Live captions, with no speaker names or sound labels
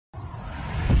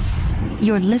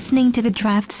You're listening to the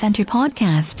Draft Center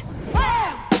podcast.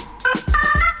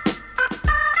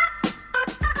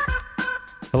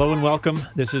 Hello and welcome.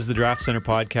 This is the Draft Center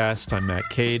podcast. I'm Matt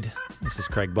Cade. This is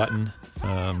Craig Button.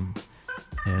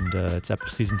 It's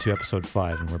season 2, episode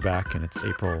 5, and we're back, and it's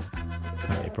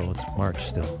it's March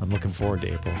still. I'm looking forward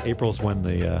to April. April's when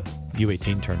the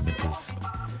U18 tournament is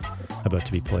about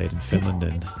to be played in Finland,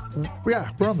 and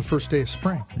yeah, we're on the first day of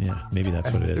spring. Yeah, maybe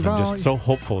that's what it is. I'm just so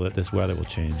hopeful that this weather will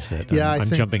change that I'm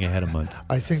jumping ahead a month.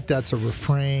 I think that's a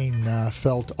refrain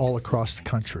felt all across the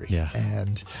country. Yeah.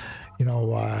 And,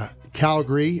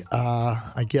 Calgary,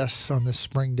 I guess on this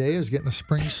spring day, is getting a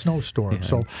spring snowstorm. Yeah.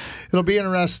 So it'll be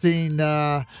interesting.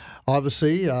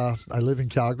 Obviously, I live in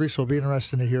Calgary, so it'll be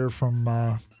interesting to hear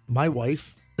from my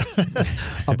wife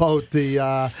about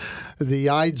the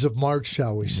Ides of March,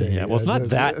 shall we say? Yeah, well, it's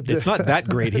not that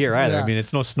great here either. Yeah. I mean,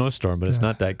 it's no snowstorm, but it's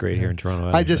not that great here in Toronto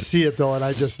either. I just see it though, and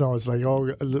I just know it's like,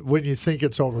 when you think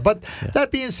it's over. But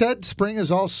that being said, spring is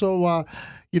also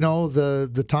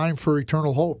the time for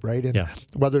eternal hope, right? And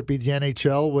whether it be the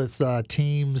NHL with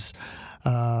teams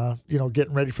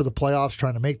getting ready for the playoffs,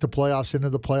 trying to make the playoffs, into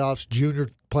the playoffs, junior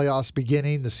playoffs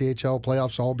beginning, the CHL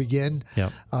playoffs all begin.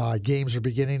 Yep. Games are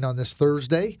beginning on this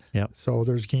Thursday. Yep. So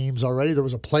there's games already. There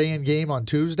was a play-in game on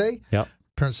Tuesday. Yep.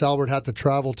 Prince Albert had to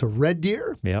travel to Red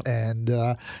Deer. Yep. And,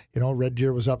 Red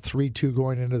Deer was up 3-2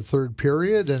 going into the third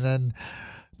period. And then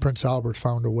Prince Albert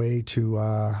found a way to,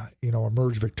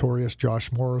 emerge victorious.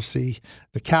 Josh Morrissey,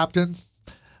 the captain,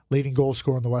 leading goal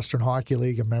scorer in the Western Hockey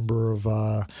League, a member of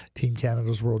Team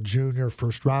Canada's World Junior,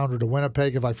 first rounder to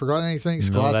Winnipeg. Have I forgotten anything?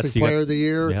 Scholastic Player of the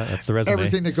Year. Yeah, that's the resume.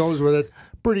 Everything that goes with it.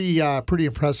 Pretty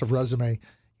impressive resume.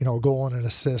 Goal and an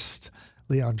assist.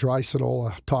 Leon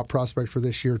Draisaitl, a top prospect for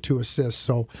this year, 2 assists.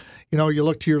 So, you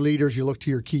look to your leaders, you look to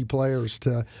your key players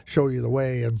to show you the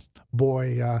way. And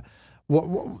boy,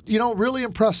 really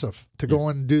impressive to go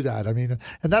and do that. I mean,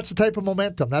 and that's the type of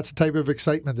momentum, that's the type of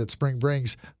excitement that spring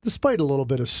brings, despite a little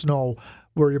bit of snow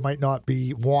where you might not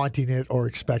be wanting it or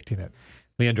expecting it.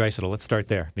 Leon Draisaitl, let's start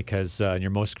there, because in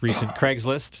your most recent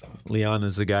Craigslist, Leon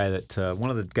is the guy that one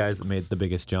of the guys that made the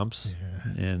biggest jumps.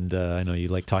 Yeah. And I know you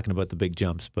like talking about the big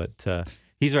jumps, but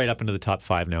he's right up into the top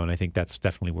 5 now, and I think that's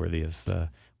definitely worthy of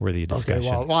discussion. Okay,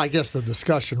 well, I guess the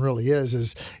discussion really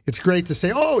is it's great to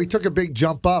say, he took a big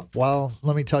jump up. Well,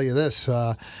 let me tell you this.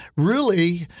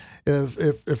 Really,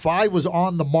 if I was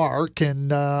on the mark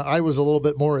and I was a little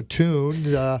bit more attuned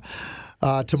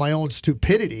to my own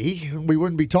stupidity, we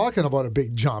wouldn't be talking about a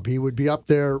big jump. He would be up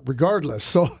there regardless.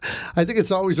 So I think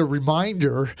it's always a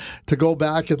reminder to go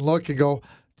back and look and go,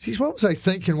 geez, what was I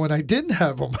thinking when I didn't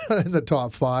have him in the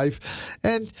top 5?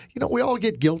 And, we all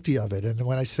get guilty of it. And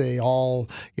when I say all,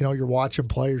 you're watching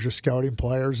players, you're scouting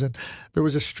players. And there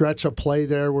was a stretch of play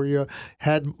there where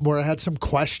I had some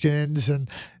questions.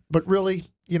 But really,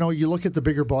 you look at the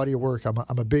bigger body of work. I'm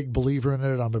a big believer in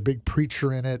it. I'm a big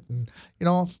preacher in it. And,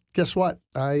 guess what?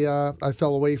 I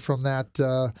fell away from that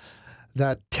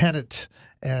tenet.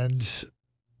 And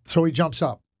so he jumps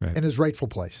up. Right. In his rightful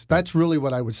place. That's really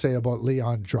what I would say about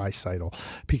Leon Draisaitl,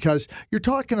 because you're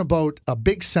talking about a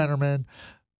big centerman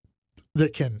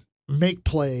that can make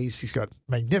plays. He's got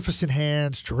magnificent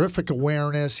hands, terrific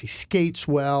awareness. He skates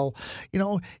well,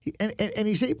 and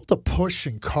he's able to push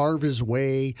and carve his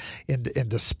way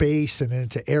into space and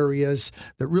into areas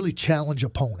that really challenge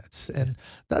opponents. And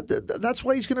that's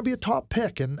why he's going to be a top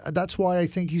pick, and that's why I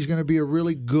think he's going to be a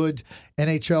really good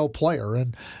NHL player.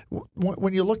 And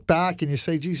when you look back and you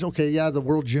say, geez, okay, yeah, the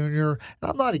World Junior, and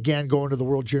I'm not again going to the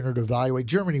World Junior to evaluate.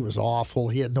 Germany was awful.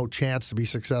 He had no chance to be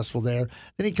successful there.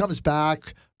 Then he comes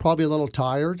back, probably a little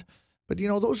tired. But,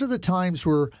 those are the times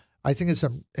where I think it's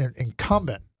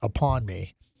incumbent upon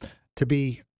me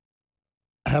to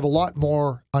have a lot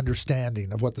more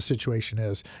understanding of what the situation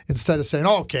is, instead of saying,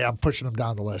 okay, I'm pushing him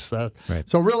down the list. Right.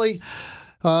 So really,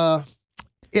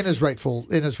 in his rightful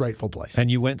place. And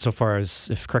you went so far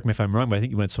as, correct me if I'm wrong, but I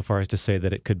think you went so far as to say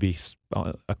that it could be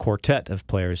a quartet of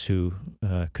players who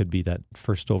could be that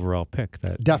first overall pick.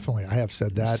 Definitely, I have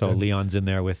said that. So Leon's in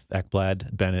there with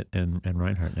Ekblad, Bennett, and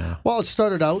Reinhart now. Well, it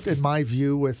started out, in my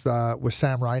view, with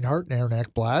Sam Reinhart and Aaron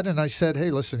Ekblad, and I said,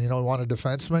 hey, listen, you want a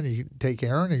defenseman, you take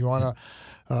Aaron, and you want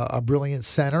a brilliant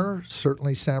center.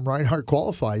 Certainly Sam Reinhart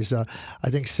qualifies. I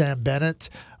think Sam Bennett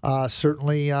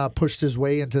certainly pushed his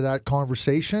way into that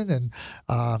conversation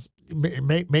and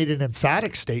made an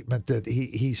emphatic statement that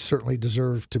he certainly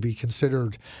deserved to be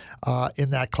considered in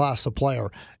that class of player.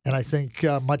 And I think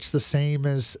much the same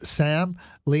as Sam,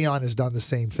 Leon has done the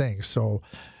same thing. So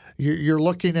you're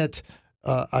looking at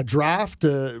a draft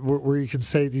where you can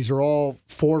say these are all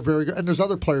 4 very good, and there's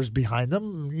other players behind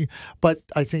them. But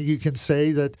I think you can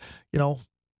say that,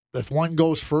 if one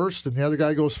goes first and the other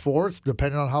guy goes fourth,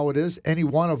 depending on how it is, any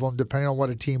one of them, depending on what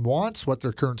a team wants, what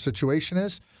their current situation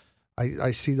is,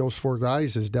 I see those 4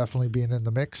 guys as definitely being in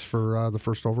the mix for the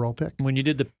first overall pick. When you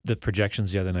did the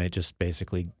projections the other night, just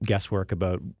basically guesswork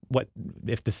about what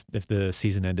if the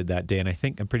season ended that day, and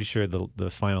I'm pretty sure the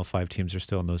final 5 teams are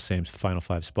still in those same final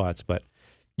 5 spots, but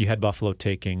you had Buffalo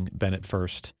taking Bennett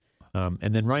first,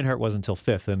 and then Reinhart was until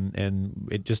 5th, and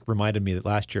it just reminded me that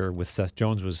last year with Seth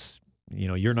Jones was,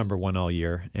 your number 1 all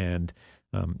year, and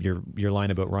your line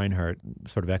about Reinhart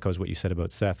sort of echoes what you said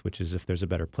about Seth, which is if there's a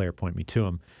better player, point me to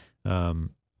him.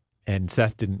 And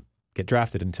Seth didn't get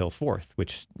drafted until 4th,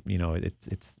 which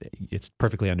it's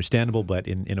perfectly understandable, but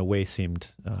in a way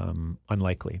seemed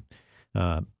unlikely.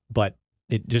 But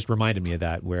it just reminded me of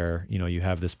that, where you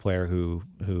have this player who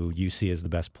you see as the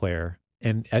best player,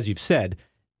 and as you've said,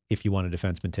 if you want a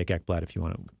defenseman, take Ekblad. If you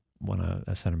want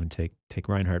a centerman, take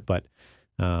Reinhart. But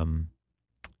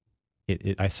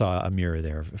I saw a mirror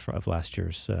there of last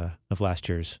year's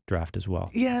draft as well.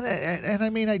 Yeah, and I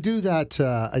mean, I do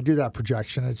that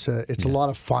projection. It's a lot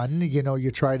of fun.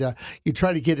 You try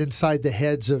to get inside the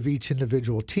heads of each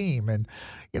individual team, and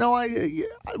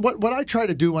what I try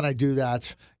to do when I do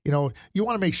that, you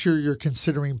want to make sure you're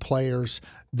considering players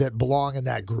that belong in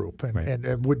that group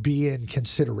and would be in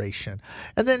consideration.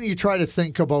 And then you try to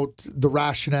think about the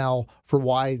rationale for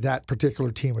why that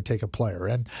particular team would take a player.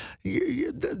 And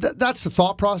that's the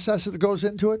thought process that goes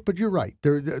into it. But you're right.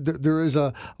 There is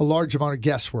a large amount of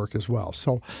guesswork as well.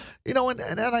 So,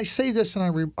 and I say this,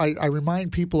 and I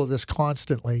remind people of this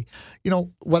constantly.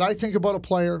 What I think about a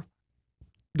player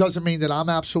doesn't mean that I'm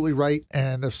absolutely right,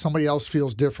 and if somebody else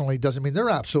feels differently, doesn't mean they're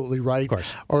absolutely right,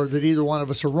 or that either one of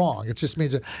us are wrong. It just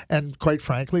means that, and quite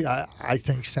frankly, I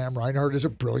think Sam Reinhart is a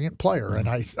brilliant player, and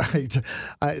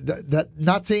that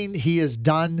nothing he has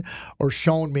done or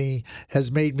shown me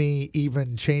has made me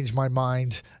even change my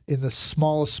mind in the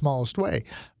smallest way.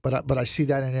 But I see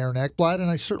that in Aaron Ekblad, and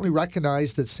I certainly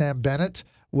recognize that Sam Bennett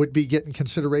would be getting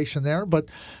consideration there. But,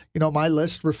 my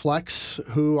list reflects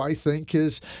who I think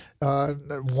is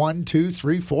 1, 2,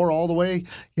 3, 4, all the way,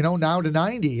 now to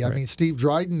 90. I mean, Steve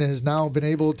Dryden has now been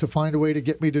able to find a way to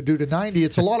get me to do to 90.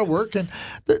 It's a lot of work, and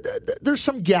there's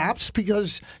some gaps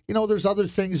because, there's other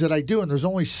things that I do, and there's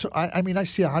only, I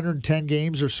see 110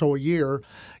 games or so a year,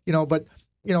 but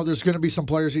there's going to be some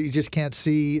players that you just can't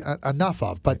see enough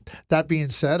of. But that being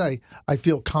said, I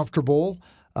feel comfortable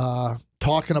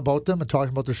talking about them and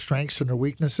talking about their strengths and their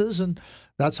weaknesses, and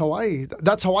that's how I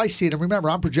see it. And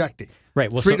remember, I'm projecting.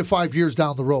 Right. Well, 3 to 5 years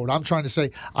down the road, I'm trying to say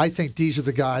I think these are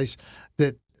the guys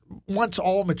that once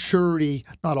all maturity,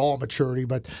 not all maturity,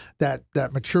 but that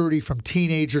maturity from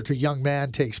teenager to young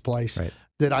man takes place,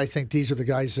 that I think these are the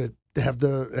guys that have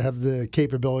the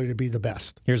capability to be the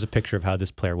best. Here's a picture of how this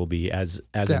player will be as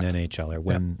an NHLer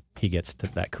when he gets to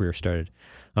that career started.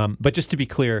 But just to be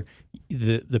clear,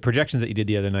 the projections that you did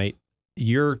the other night,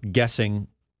 you're guessing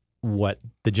what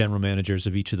the general managers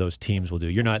of each of those teams will do.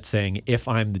 You're not saying, if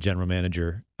I'm the general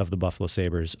manager of the Buffalo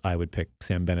Sabres, I would pick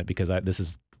Sam Bennett because this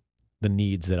is the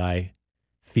needs that I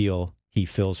feel he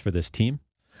fills for this team.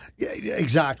 Yeah,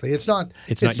 exactly. It's not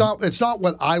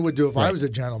what I would do if I was a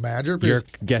general manager. You're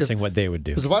guessing what they would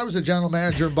do. Because if I was a general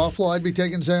manager in Buffalo, I'd be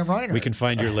taking Sam Reinhart. We can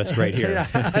find your list right here.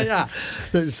 Yeah.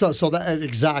 So that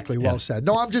exactly well said.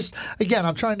 No, I'm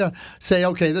trying to say,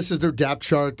 okay, this is their depth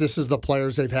chart. This is the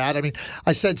players they've had. I mean,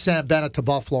 I said Sam Bennett to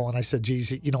Buffalo, and I said, geez,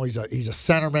 he's a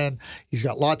centerman. He's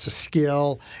got lots of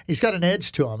skill. He's got an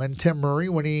edge to him. And Tim Murray,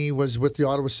 when he was with the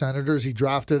Ottawa Senators, he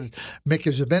drafted Mika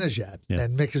Zibanejad. Yeah.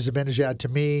 And Mika Zibanejad, to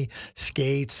me,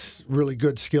 skates, really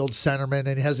good, skilled centerman,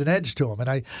 and he has an edge to him. And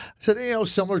I said,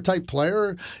 similar type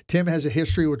player. Tim has a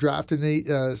history with drafting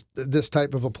this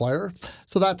type of a player.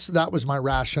 So that was my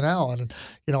rationale. And,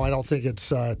 I don't think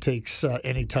it takes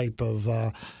any type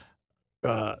of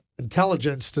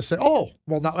intelligence to say, oh,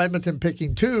 well, now Edmonton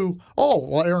picking 2. Oh,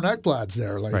 well, Aaron Ekblad's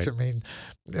there.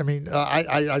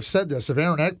 I've said this. If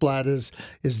Aaron Ekblad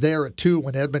is there at 2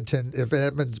 if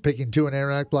Edmonton's picking 2 and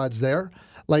Aaron Ekblad's there,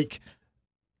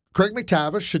 Craig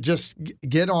McTavish should just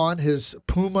get on his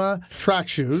Puma track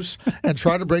shoes and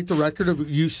try to break the record of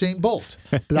Usain Bolt.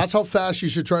 That's how fast you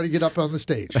should try to get up on the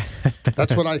stage.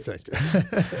 That's what I think.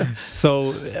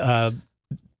 So,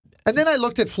 and then I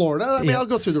looked at Florida. I'll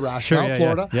go through the rationale. Sure,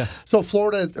 Florida. Yeah. So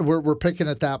Florida, we're picking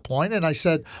at that point, and I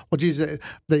said, well, geez,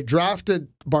 they drafted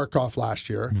Barkov last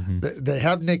year. Mm-hmm. They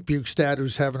have Nick Bukestad,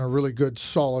 who's having a really good,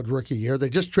 solid rookie year. They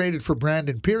just traded for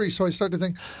Brandon Peary, so I started to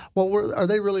think, well, are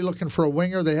they really looking for a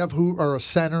winger? They have or a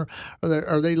center?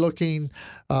 Are they looking?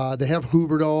 They have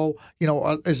Huberdeau.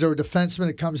 Is there a defenseman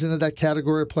that comes into that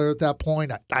category of player at that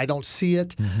point? I don't see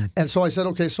it. Mm-hmm. And so I said,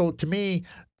 okay, so to me,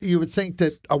 you would think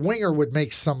that a winger would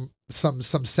make some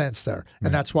sense there,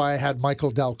 and that's why I had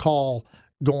Michael Del Call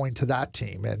going to that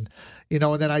team, and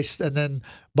then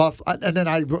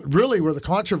I really where the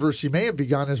controversy may have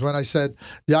begun is when I said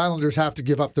the Islanders have to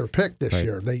give up their pick this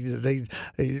year. They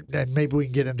and maybe we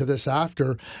can get into this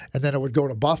after, and then it would go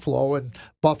to Buffalo, and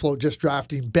Buffalo just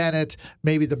drafting Bennett,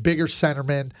 maybe the bigger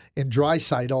centerman in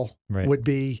Draisaitl would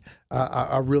be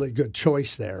a really good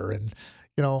choice there, and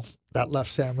that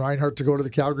left Sam Reinhart to go to the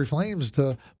Calgary Flames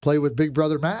to play with Big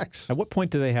Brother Max. At what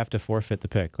point do they have to forfeit the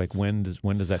pick? Like when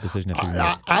does that decision have to be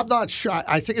made? I'm not sure.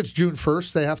 I think it's June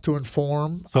 1st. They have to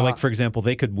inform. So, like for example,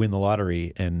 they could win the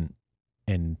lottery and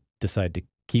decide to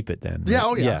keep it then. Right? Yeah.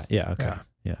 Oh yeah. Yeah. Okay.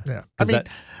 Yeah. I mean,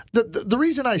 the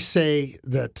reason I say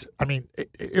that, I mean,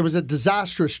 it was a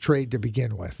disastrous trade to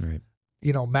begin with. Right.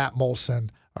 Matt Molson,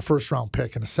 a first-round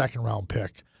pick and a second-round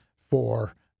pick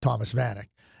for Thomas Vanek.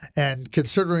 And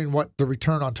considering what the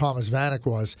return on Thomas Vanek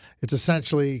was, it's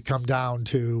essentially come down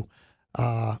to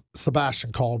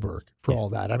Sebastian Kahlberg for all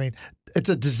that. I mean, it's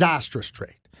a disastrous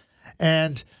trade.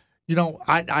 And,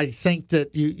 I think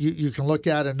that you can look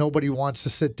at it and nobody wants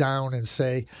to sit down and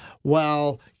say,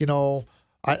 well,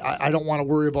 I don't want to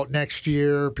worry about next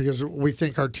year because we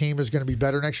think our team is going to be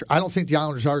better next year. I don't think the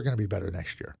Islanders are going to be better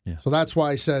next year. Yeah. So that's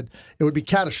why I said it would be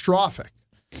catastrophic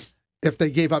if they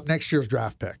gave up next year's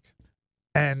draft pick.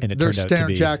 And they're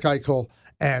staring Jack Eichel,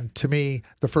 and to me,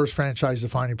 the first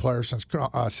franchise-defining player since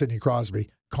Sidney Crosby,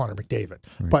 Connor McDavid.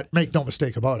 Right. But make no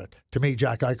mistake about it. To me,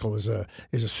 Jack Eichel is a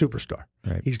superstar.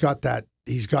 Right. He's got that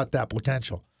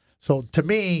potential. So to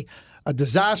me, a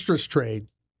disastrous trade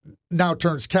now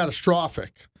turns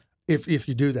catastrophic if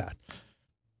you do that.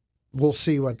 We'll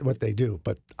see what they do.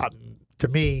 But to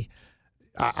me,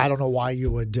 I don't know why you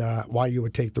would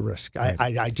take the risk. Right.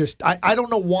 I don't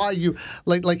know why you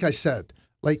like I said.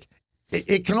 Like,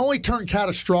 it can only turn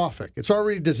catastrophic. It's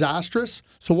already disastrous.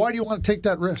 So why do you want to take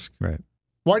that risk? Right.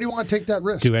 Why do you want to take that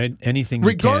risk? Do anything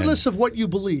regardless of what you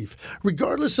believe.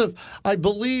 Regardless of, I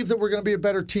believe that we're going to be a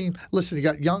better team. Listen, you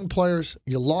got young players.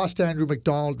 You lost Andrew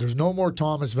McDonald. There's no more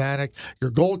Thomas Vanek. Your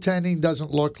goaltending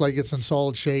doesn't look like it's in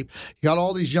solid shape. You got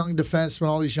all these young defensemen,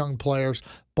 all these young players.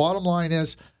 Bottom line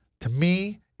is, to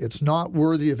me, it's not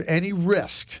worthy of any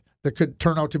risk that could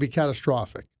turn out to be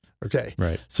catastrophic. Okay?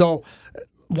 Right. So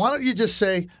why don't you just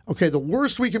say, okay, the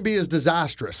worst we can be is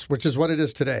disastrous, which is what it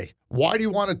is today. Why do you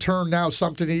want to turn now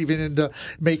something even into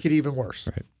make it even worse?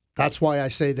 Right. That's why I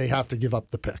say they have to give up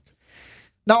the pick.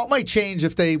 Now, it might change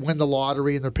if they win the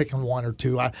lottery and they're picking one or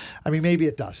two. I mean, maybe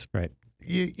it does. Right.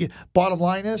 Bottom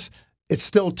line is, it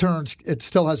still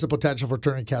has the potential for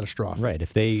turning catastrophic. Right.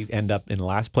 If they end up in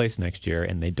last place next year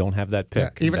and they don't have that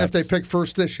pick. Yeah, even if they pick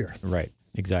first this year. Right.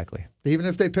 Exactly. Even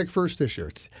if they pick first this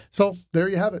year. So there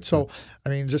you have it. So, I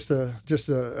mean, just a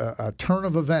turn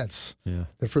of events. Yeah.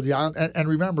 For the Island. And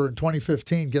remember, in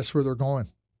 2015, guess where they're going?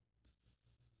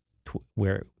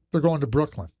 Where? They're going to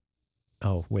Brooklyn.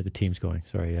 Oh, where the team's going.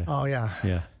 Sorry, yeah. Oh, yeah.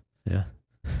 Yeah.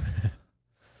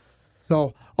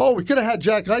 So, we could have had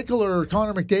Jack Eichel or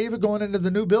Connor McDavid going into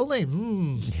the new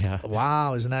building. Yeah.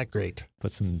 Wow, isn't that great?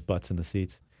 Put some butts in the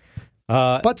seats.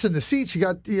 Butts in the seats. You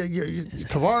got your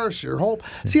Tavares, your Hope.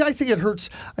 See, I think it hurts.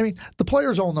 I mean, the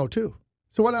players all know too.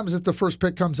 So what happens if the first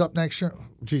pick comes up next year?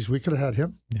 Geez, we could have had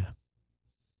him. Yeah.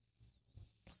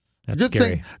 That's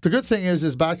scary. The good thing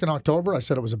is back in October, I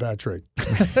said it was a bad trade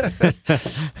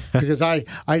because I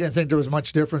didn't think there was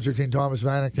much difference between Thomas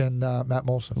Vanek and Matt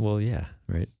Molson. Well, yeah,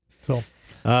 right. So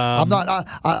I'm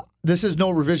not. This is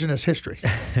no revisionist history.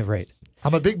 Right.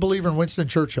 I'm a big believer in Winston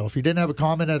Churchill. If you didn't have a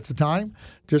comment at the time,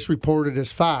 just report it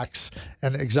as facts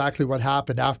and exactly what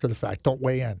happened after the fact. Don't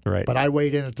weigh in. Right. But I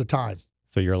weighed in at the time.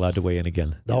 So you're allowed to weigh in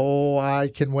again. Oh, I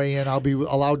can weigh in. I'll be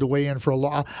allowed to weigh in for a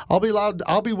long.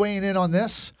 I'll be weighing in on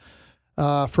this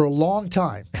for a long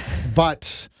time.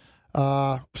 But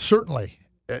certainly,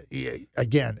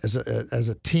 again, as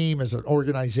a team, as an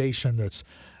organization that's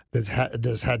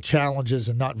had challenges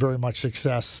and not very much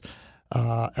success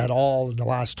at all in the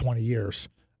last 20 years.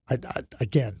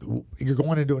 Again, you're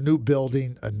going into a new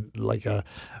building and like a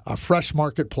fresh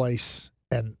marketplace,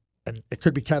 and it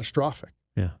could be catastrophic.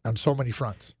 Yeah, on so many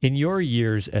fronts. In your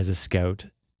years as a scout,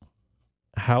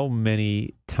 how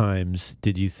many times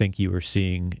did you think you were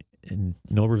seeing? And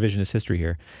no revisionist history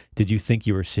here. Did you think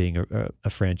you were seeing a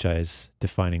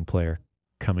franchise-defining player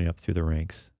coming up through the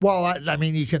ranks? Well, I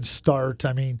mean, you can start.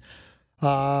 I mean,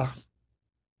 I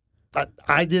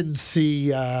didn't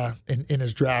see in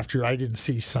his draft year. I didn't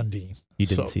see Sundin. You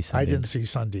didn't see Sundin. I didn't see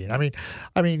Sundin.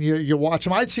 I mean, you watch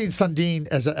him. I'd seen Sundin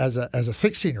as a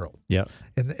 16-year-old. Yeah.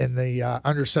 In the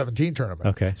under 17 tournament.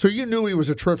 Okay. So you knew he was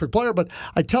a terrific player. But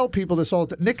I tell people this all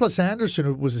the time. Nicholas Anderson,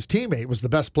 who was his teammate, was the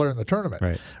best player in the tournament.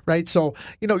 Right. Right. So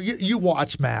you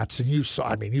watch Mats and you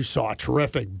saw a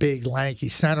terrific, big, lanky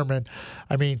centerman.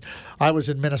 I mean, I was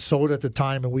in Minnesota at the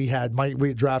time, and we had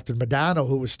drafted Modano,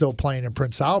 who was still playing in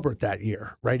Prince Albert that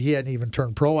year. Right. He hadn't even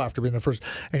turned pro after being the first.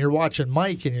 And you're watching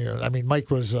Mike, and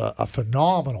Mike was a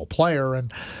phenomenal player,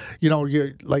 and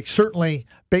you're like, certainly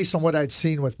based on what I'd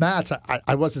seen with Mats,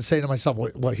 I wasn't saying to myself,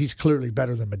 well, he's clearly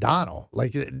better than Modano.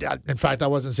 Like, in fact, I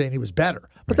wasn't saying he was better.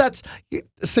 But that's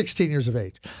 16 years of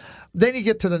age. Then you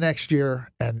get to the next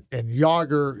year, and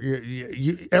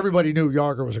Jágr, everybody knew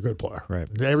Jágr was a good player. Right.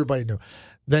 Everybody knew.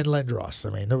 Then Lindros. I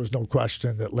mean, there was no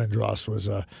question that Lindros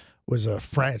was a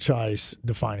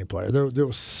franchise-defining player. There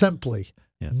was simply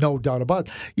no doubt about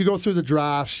it. You go through the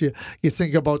drafts, you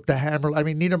think about the hammer. I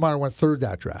mean, Niedermayer went third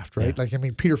that draft, right? Yeah.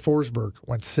 Like, Peter Forsberg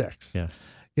went sixth. Yeah.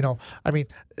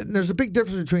 There's a big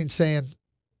difference between saying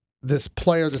this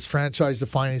player that's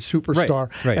franchise-defining superstar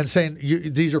right. and saying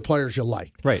these are players you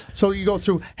like. Right. So you go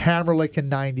through Hammerlick in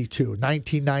 92,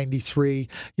 1993.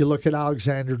 You look at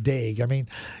Alexander Daig. I mean,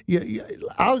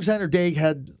 Alexander Daig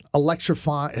had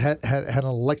an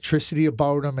electricity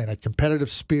about him and a competitive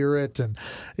spirit, and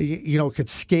could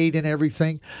skate and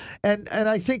everything. And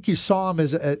I think you saw him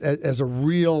as a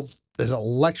real, as an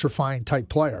electrifying type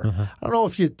player. Uh-huh. I don't know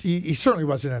if he certainly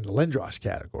wasn't in the Lindros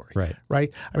category.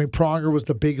 Right. I mean, Pronger was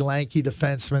the big lanky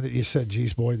defenseman that you said,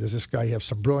 geez, boy, does this guy have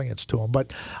some brilliance to him.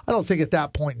 But I don't think at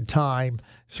that point in time,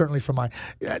 certainly from now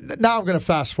I'm going to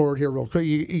fast forward here real quick.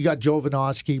 You got Joe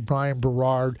Vinosky, Brian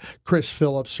Berard, Chris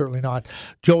Phillips, certainly not.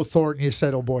 Joe Thornton, you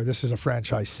said, oh boy, this is a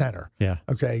franchise center. Yeah.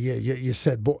 Okay. You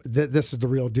said, boy, this is the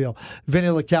real deal. Vinny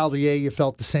Lecavalier, you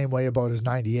felt the same way about his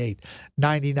 98.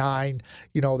 99,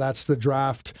 that's the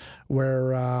draft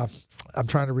where I'm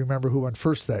trying to remember who went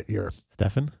first that year.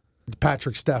 Stefan?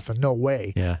 Patrick Stefan, no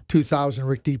way. Yeah. 2000,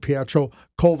 Rick DiPietro.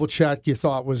 Kovalchuk, you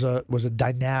thought was a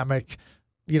dynamic,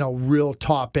 real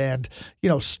top end,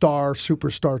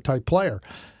 superstar type player.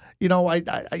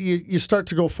 You start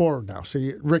to go forward now. So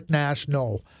Rick Nash,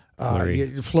 no.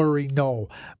 Fleury, no.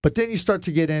 But then you start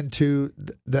to get into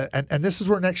and this is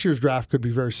where next year's draft could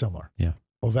be very similar. Yeah.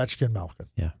 Ovechkin, Malkin.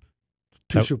 Yeah.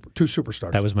 Two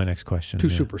superstars. That was my next question. Two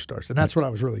superstars. And that's what I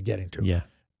was really getting to. Yeah.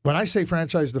 When I say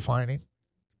franchise defining,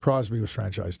 Crosby was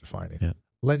franchise defining. Yeah.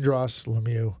 Lindros,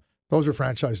 Lemieux, those are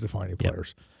franchise defining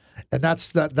players. And that's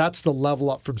the level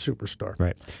up from superstar.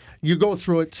 Right. You go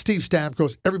through it. Steve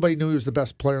Stamkos, everybody knew he was the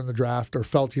best player in the draft or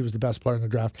felt he was the best player in the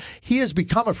draft. He has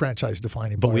become a franchise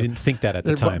defining player. But we didn't think that at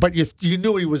the time. But you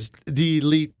knew he was the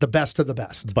elite, the best of the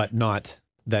best. But not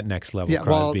that next level. Yeah,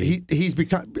 Crosby. well, he's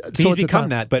become. He's become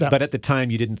that, but at the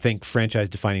time you didn't think franchise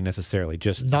defining necessarily.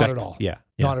 Just not at all. Yeah,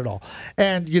 not at all.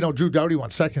 And Drew Doughty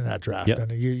went second in that draft,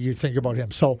 and you think about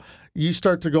him. So you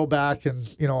start to go back, and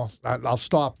I'll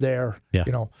stop there. Yeah.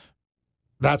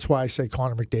 That's why I say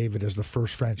Connor McDavid is the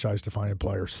first franchise defining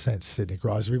player since Sidney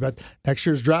Crosby. But next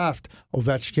year's draft,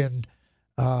 Ovechkin,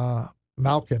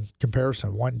 Malkin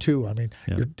comparison 1-2. I mean,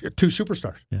 you're two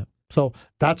superstars. Yeah. So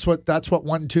that's what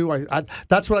 1-2.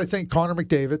 That's what I think Connor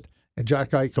McDavid and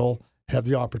Jack Eichel have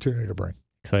the opportunity to bring.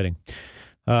 Exciting.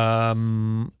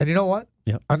 And you know what?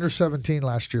 Yeah. Under 17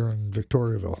 last year in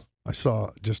Victoriaville, I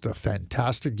saw just a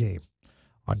fantastic game.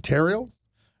 Ontario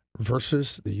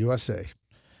versus the USA.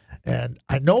 And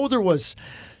I know there was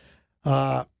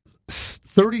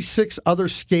 36 other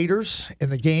skaters in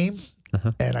the game,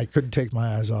 and I couldn't take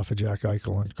my eyes off of Jack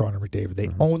Eichel and Connor McDavid. They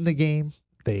own the game.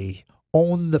 They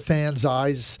own the fans'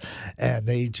 eyes, and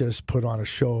they just put on a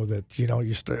show that,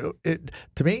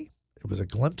 to me, it was a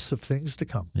glimpse of things to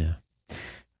come. Yeah.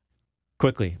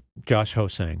 Quickly, Josh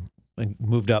Ho-Sang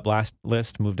moved up last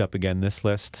list, moved up again this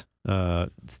list.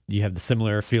 You have the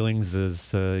similar feelings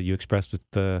as you expressed with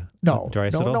the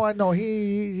Draisaitl? No, I know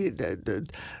he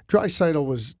Draisaitl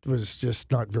was just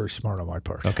not very smart on my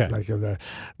part. Okay.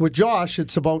 With Josh,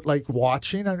 it's about like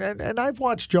watching, and I've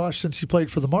watched Josh since he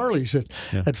played for the Marlies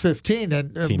at 15,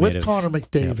 and with Connor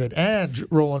McDavid and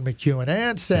Roland McEwen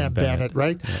and Sam Bennett,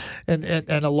 right, and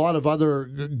a lot of other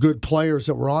good players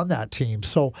that were on that team.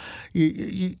 So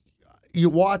you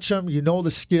watch him,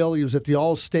 the skill. He was at the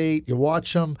All-State. You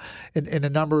watch him in a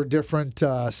number of different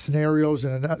scenarios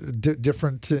and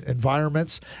different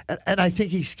environments. And I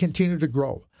think he's continued to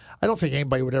grow. I don't think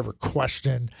anybody would ever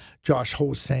question Josh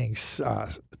Ho-Sang's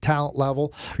talent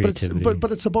level. Creativity.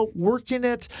 But it's about working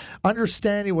it,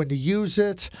 understanding when to use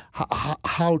it,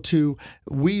 how to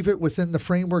weave it within the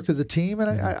framework of the team.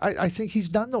 And I think he's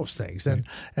done those things. And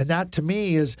that to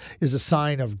me is a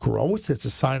sign of growth. It's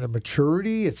a sign of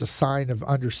maturity. It's a sign of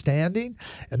understanding.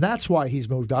 And that's why he's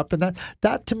moved up. And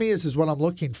that to me is what I'm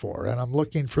looking for. And I'm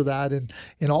looking for that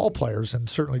in all players. And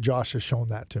certainly Josh has shown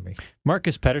that to me.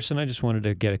 Marcus Pettersson, I just wanted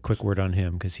to get a quick word on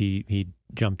him because he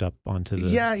jumped up onto the...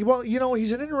 Yeah, well,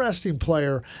 he's an interesting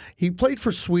player. He played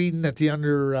for Sweden at the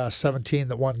under 17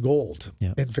 that won gold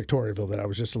in Victoriaville that I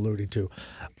was just alluding to.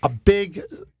 A big,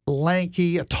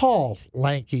 a tall,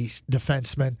 lanky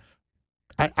defenseman.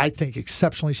 I think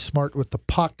exceptionally smart with the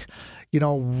puck.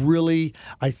 Really,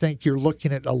 I think you're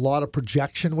looking at a lot of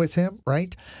projection with him,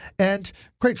 right? And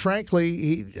quite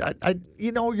frankly,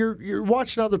 you're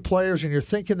watching other players and you're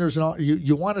thinking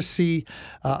you want to see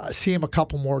him a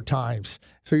couple more times.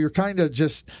 So you're kind of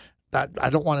just,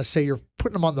 I don't want to say you're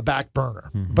putting him on the back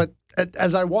burner, but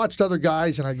as I watched other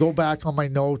guys and I go back on my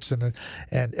notes and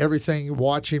everything,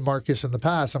 watching Marcus in the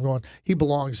past, I'm going, he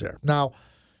belongs there. Now,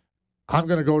 I'm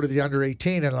going to go to the under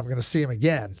 18 and I'm going to see him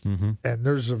again. And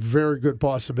there's a very good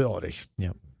possibility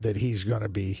that he's going to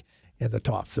be in the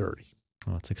top 30.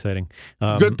 Oh, that's exciting.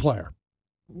 Good player.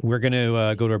 We're going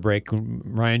to go to a break.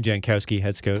 Ryan Jankowski,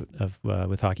 head scout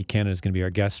with Hockey Canada, is going to be our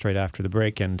guest right after the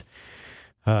break. And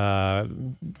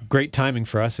great timing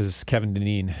for us as Kevin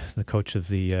Dineen, the coach of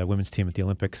the women's team at the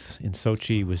Olympics in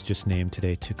Sochi, was just named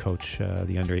today to coach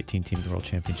the under 18 team at the World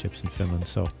Championships in Finland.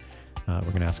 So we're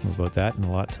going to ask him about that and a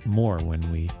lot more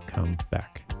when we come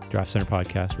back. Draft Center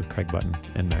Podcast with Craig Button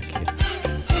and Matt Cade.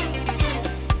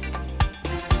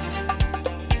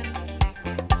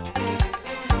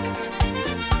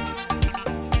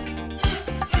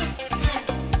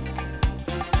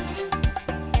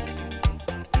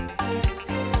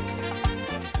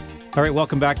 All right,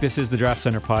 welcome back. This is the Draft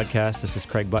Center Podcast. This is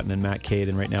Craig Button and Matt Cade,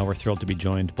 and right now we're thrilled to be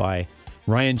joined by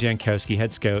Ryan Jankowski,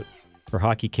 head scout for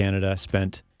Hockey Canada.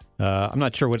 Spent, I'm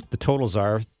not sure what the totals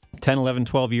are, 10, 11,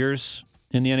 12 years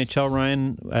in the NHL,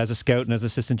 Ryan, as a scout and as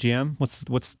assistant GM.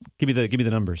 Give me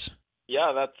the numbers.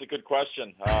 Yeah, that's a good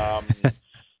question.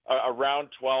 Around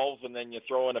 12, and then you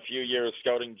throw in a few years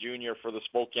scouting junior for the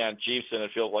Spokane Chiefs, and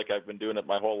it feels like I've been doing it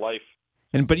my whole life.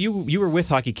 But you were with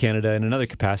Hockey Canada in another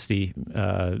capacity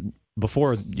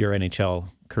before your NHL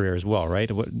career as well,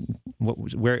 right?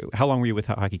 How long were you with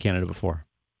Hockey Canada before?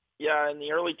 Yeah, in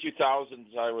the early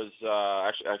 2000s, I was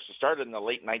actually started in the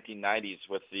late 1990s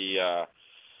with the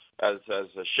as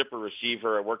a shipper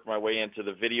receiver. I worked my way into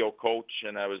the video coach,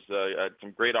 and I had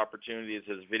some great opportunities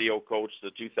as video coach,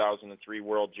 the 2003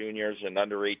 World Juniors and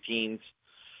under 18s,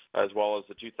 as well as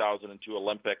the 2002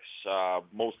 Olympics,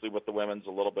 mostly with the women's,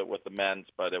 a little bit with the men's,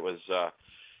 but it was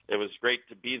great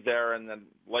to be there, and then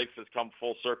life has come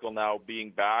full circle now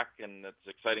being back, and it's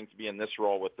exciting to be in this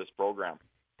role with this program.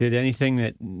 Did anything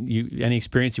any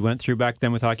experience you went through back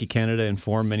then with Hockey Canada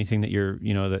inform anything that you're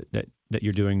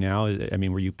doing now? I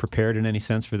mean, were you prepared in any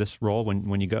sense for this role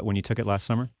when you took it last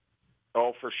summer?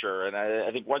 Oh, for sure. And I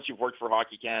think once you've worked for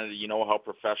Hockey Canada, you know how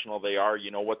professional they are,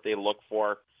 you know what they look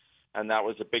for. And that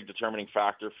was a big determining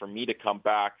factor for me to come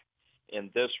back in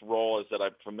this role, is that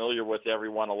I'm familiar with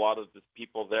everyone. A lot of the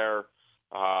people there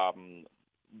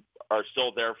are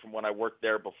still there from when I worked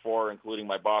there before, including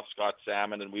my boss, Scott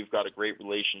Salmon, and we've got a great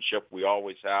relationship. We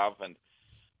always have. And,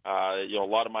 a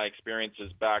lot of my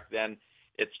experiences back then,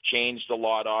 it's changed a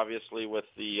lot, obviously, with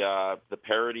the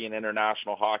parity in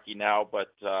international hockey now, but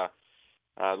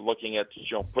looking at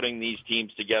putting these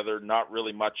teams together, not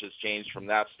really much has changed from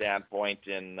that standpoint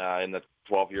in the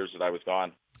 12 years that I was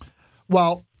gone.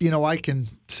 Well, I can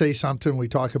say something. We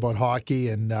talk about hockey,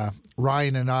 and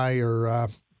Ryan and I are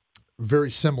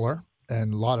very similar,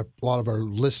 and a lot of our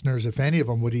listeners, if any of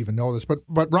them, would even know this.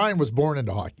 But Ryan was born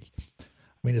into hockey. I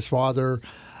mean, his father,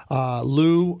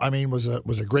 Lou, was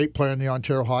a great player in the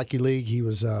Ontario Hockey League. He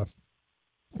was a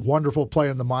wonderful player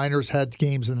in the minors, had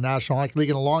games in the National Hockey League,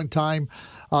 and a long time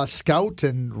scout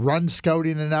and run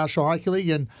scouting in the National Hockey League,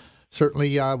 and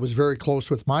certainly was very close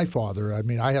with my father. I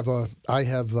mean, I have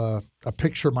a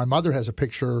picture. My mother has a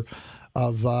picture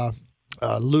of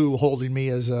Lou holding me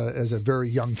as a very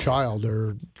young child,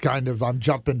 or kind of I'm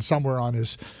jumping somewhere on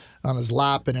his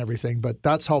lap and everything. But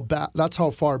that's how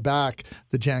far back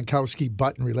the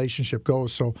Jankowski-Button relationship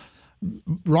goes. So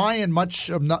Ryan,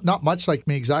 not much like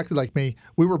me, exactly like me,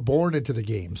 we were born into the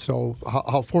game. So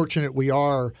how fortunate we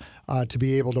are to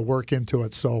be able to work into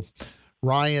it. So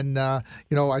Ryan, I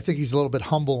think he's a little bit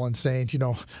humble in saying,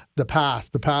 the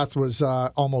path was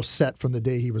almost set from the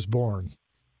day he was born.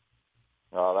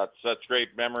 That's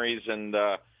great memories, and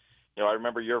I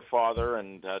remember your father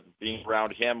and being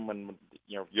around him when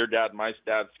your dad and my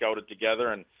dad scouted together,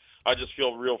 and I just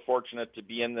feel real fortunate to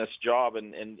be in this job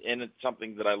and it's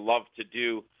something that I love to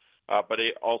do, but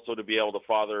also to be able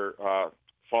to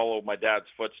follow my dad's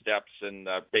footsteps and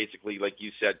basically, like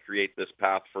you said, create this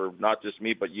path for not just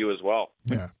me but you as well.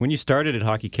 Yeah. When you started at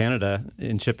Hockey Canada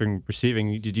in shipping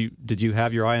receiving, did you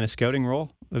have your eye on a scouting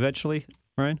role eventually,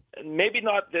 Ryan? Maybe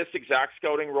not this exact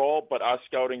scouting role, but a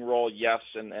scouting role, yes.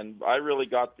 And I really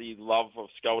got the love of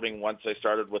scouting once I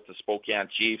started with the Spokane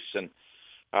Chiefs. And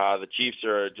the Chiefs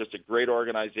are just a great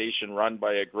organization run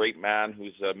by a great man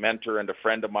who's a mentor and a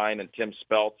friend of mine, and Tim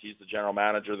Spelt. He's the general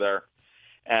manager there.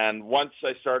 And once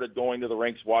I started going to the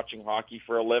rinks watching hockey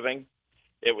for a living,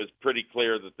 it was pretty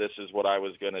clear that this is what I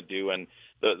was going to do. And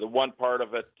the one part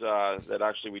of it that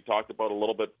actually we talked about a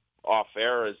little bit off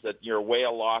air is that you're away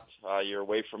a lot. You're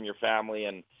away from your family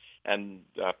and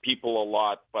people a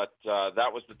lot. But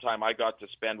that was the time I got to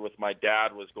spend with my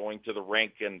dad, was going to the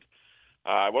rink. And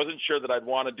I wasn't sure that I'd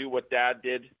want to do what Dad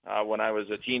did when I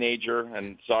was a teenager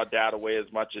and saw Dad away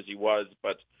as much as he was.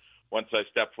 But once I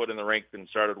stepped foot in the rink and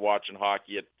started watching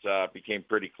hockey, it became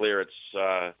pretty clear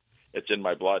it's in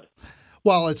my blood.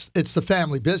 Well, it's the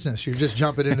family business. You're just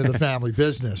jumping into the family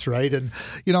business, right? And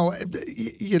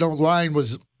Ryan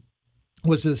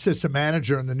was the assistant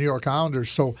manager in the New York Islanders.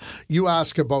 So you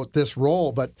ask about this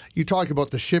role, but you talk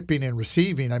about the shipping and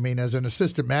receiving. I mean, as an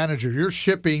assistant manager, you're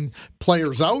shipping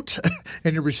players out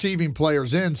and you're receiving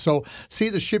players in. So see,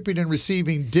 the shipping and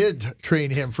receiving did train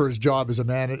him for his job as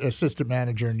assistant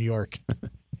manager in New York.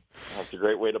 That's a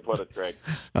great way to put it, Greg.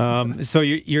 So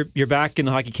you're back in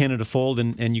the Hockey Canada fold,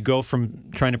 and you go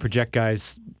from trying to project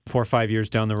guys 4 or 5 years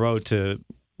down the road to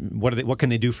what can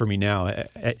they do for me now?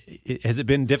 Has it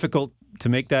been difficult to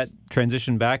make that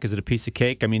transition back? Is it a piece of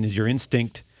cake? I mean, is your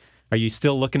instinct? Are you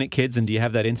still looking at kids, and do you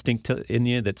have that instinct in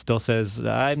you that still says,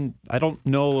 I don't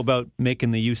know about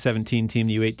making the U17 team,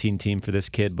 the U18 team for this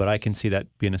kid, but I can see that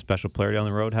being a special player down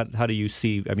the road? How do you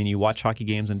see? I mean, you watch hockey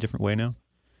games in a different way now?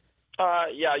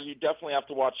 Yeah, you definitely have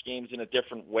to watch games in a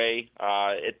different way.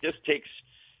 It just takes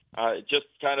just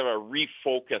kind of a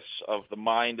refocus of the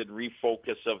mind and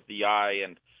refocus of the eye.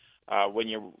 And when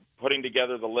you're putting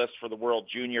together the list for the World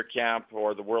Junior Camp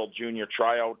or the World Junior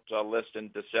Tryout list in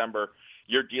December,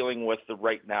 you're dealing with the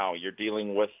right now. You're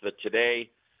dealing with the today.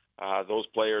 Those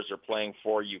players are playing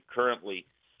for you currently.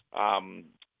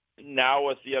 Now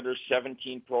with the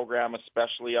under-17 program,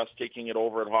 especially us taking it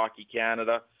over at Hockey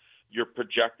Canada, you're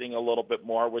projecting a little bit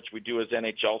more, which we do as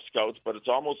NHL scouts, but it's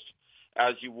almost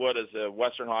as you would as a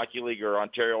Western Hockey League or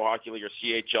Ontario Hockey League or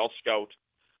CHL scout,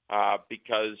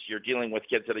 because you're dealing with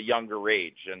kids at a younger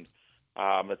age. And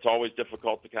it's always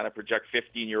difficult to kind of project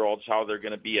 15-year-olds how they're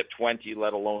going to be at 20,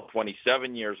 let alone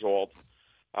 27 years old.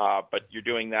 But you're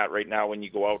doing that right now when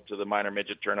you go out to the minor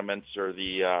midget tournaments or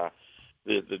the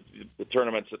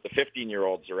tournaments that the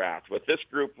 15-year-olds are at. With this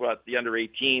group, the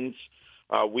under-18s,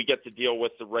 we get to deal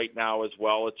with the right now as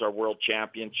well. It's our World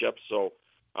Championship, so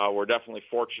we're definitely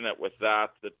fortunate with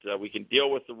that we can deal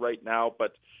with the right now,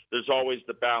 but there's always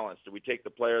the balance. Do we take the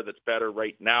player that's better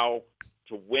right now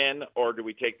to win, or do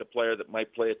we take the player that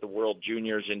might play at the World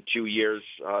Juniors in 2 years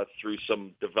through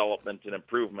some development and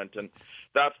improvement? And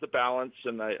that's the balance,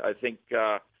 and I think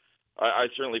I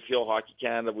certainly feel Hockey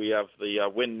Canada, we have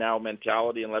the win now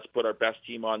mentality, and let's put our best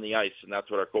team on the ice, and that's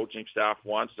what our coaching staff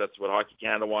wants, that's what Hockey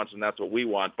Canada wants, and that's what we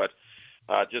want. But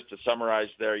just to summarize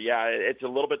there, yeah, it's a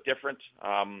little bit different,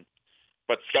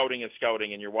 but scouting is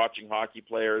scouting, and you're watching hockey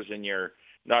players, and you're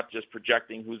not just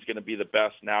projecting who's going to be the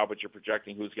best now, but you're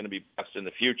projecting who's going to be best in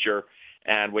the future.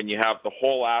 And when you have the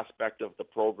whole aspect of the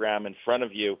program in front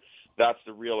of you, that's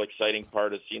the real exciting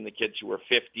part, is seeing the kids who are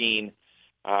 15,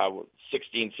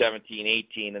 16, 17,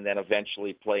 18, and then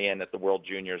eventually play in at the World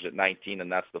Juniors at 19,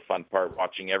 and that's the fun part,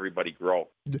 watching everybody grow.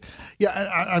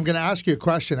 Yeah, I'm going to ask you a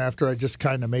question after I just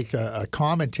kind of make a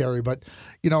commentary, but,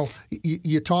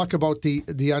 you talk about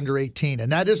the under-18,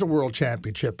 and that is a World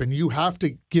Championship, and you have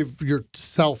to give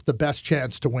yourself the best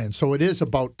chance to win. So it is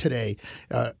about today,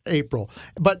 April.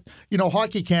 But,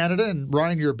 Hockey Canada, and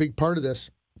Ryan, you're a big part of this,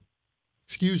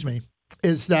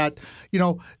 is that,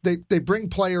 they bring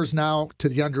players now to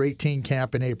the under-18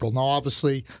 camp in April. Now,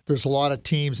 obviously, there's a lot of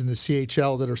teams in the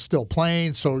CHL that are still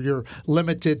playing, so you're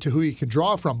limited to who you can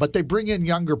draw from. But they bring in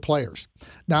younger players.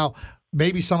 Now,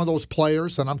 maybe some of those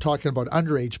players, and I'm talking about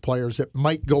underage players that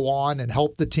might go on and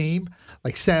help the team,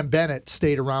 like Sam Bennett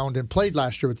stayed around and played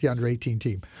last year with the under-18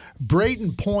 team.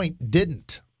 Braden Point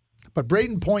didn't. But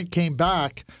Braden Point came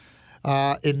back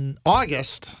in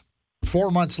August 4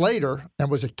 months later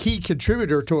and was a key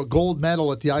contributor to a gold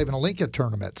medal at the Ivan Holinka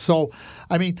tournament. So,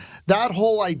 I mean, that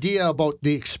whole idea about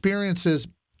the experiences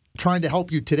trying to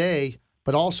help you today,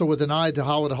 but also with an eye to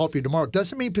how it'll help you tomorrow,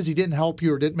 doesn't mean because he didn't help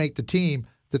you or didn't make the team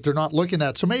that they're not looking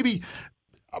at. So maybe,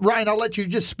 Ryan, I'll let you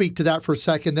just speak to that for a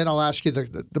second, then I'll ask you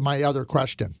my other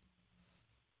question.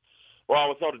 Well,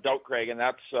 without a doubt, Craig, and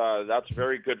that's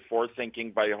very good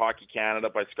forethinking by Hockey Canada,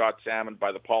 by Scott Salmon,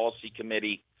 by the policy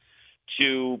committee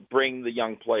to bring the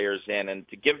young players in and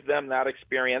to give them that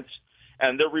experience,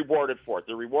 and they're rewarded for it.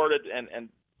 They're rewarded, and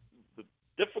the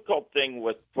difficult thing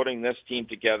with putting this team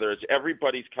together is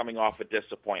everybody's coming off a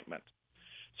disappointment.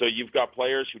 So you've got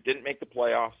players who didn't make the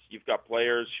playoffs. You've got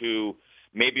players who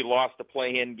maybe lost a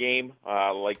play-in game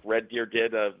like Red Deer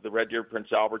did, the Red Deer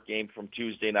Prince Albert game from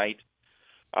Tuesday night.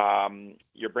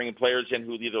 You're bringing players in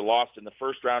who either lost in the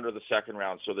first round or the second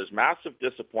round. So there's massive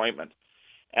disappointment.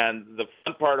 And the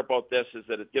fun part about this is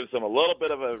that it gives them a little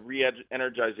bit of a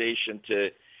re-energization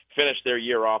to finish their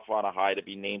year off on a high, to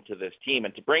be named to this team.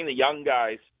 And to bring the young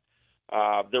guys,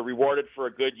 they're rewarded for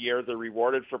a good year. They're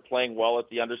rewarded for playing well at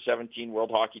the Under-17 World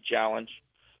Hockey Challenge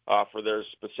for their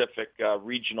specific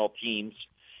regional teams.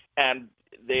 And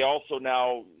they also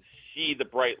now see the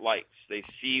bright lights. They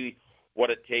see what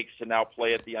it takes to now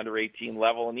play at the under-18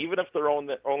 level. And even if they're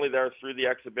only there through the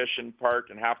exhibition part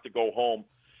and have to go home,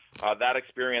 that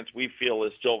experience we feel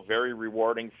is still very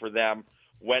rewarding for them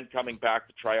when coming back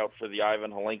to try out for the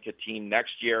Ivan Holinka team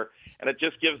next year. And it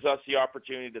just gives us the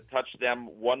opportunity to touch them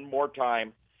one more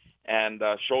time and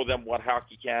show them what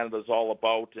Hockey Canada is all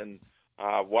about and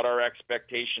what our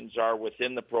expectations are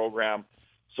within the program.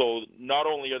 So not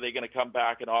only are they going to come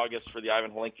back in August for the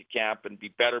Ivan Holinka camp and be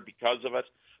better because of it,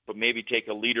 but maybe take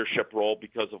a leadership role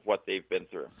because of what they've been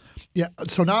through. Yeah,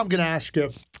 so now I'm going to ask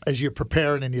you, as you're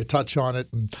preparing and you touch on it,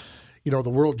 and you know the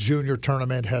World Junior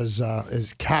Tournament has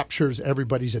captures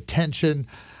everybody's attention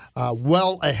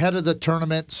well ahead of the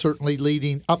tournament, certainly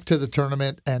leading up to the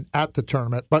tournament and at the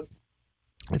tournament. But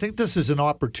I think this is an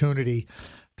opportunity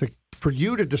for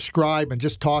you to describe and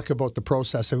just talk about the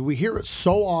process. I mean, we hear it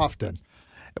so often.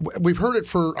 I've heard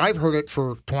it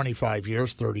for 25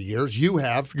 years, 30 years. You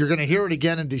have. You're going to hear it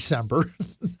again in December.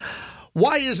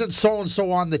 Why isn't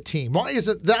so-and-so on the team? Why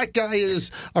isn't that guy is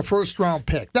a first-round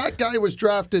pick? That guy was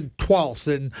drafted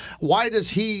 12th, and why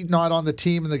does he not on the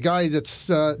team and the guy that's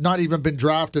not even been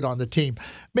drafted on the team?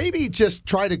 Maybe just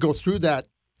try to go through that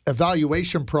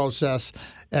evaluation process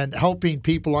and helping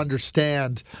people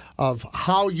understand of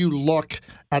how you look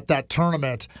at that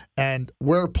tournament and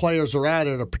where players are at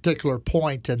a particular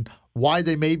point and why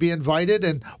they may be invited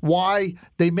and why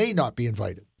they may not be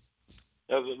invited.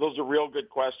 Those are real good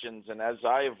questions. And as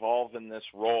I evolve in this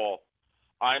role,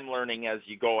 I'm learning as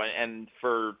you go. And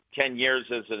for 10 years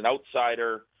as an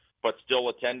outsider, but still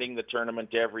attending the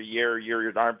tournament every year, you're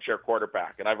an armchair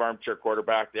quarterback. And I've armchair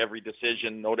quarterbacked every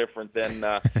decision, no different than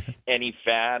any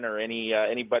fan or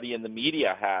anybody in the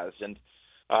media has. And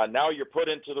now you're put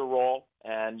into the role,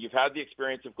 and you've had the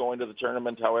experience of going to the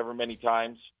tournament however many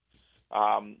times.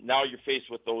 Now you're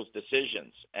faced with those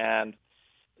decisions. And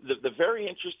the very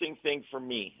interesting thing for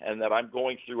me, and that I'm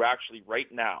going through actually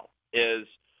right now, is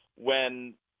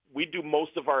when we do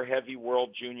most of our heavy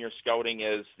World Junior scouting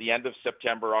is the end of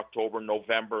September, October,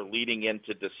 November, leading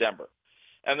into December.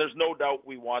 And there's no doubt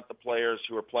we want the players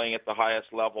who are playing at the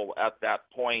highest level at that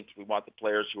point. We want the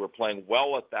players who are playing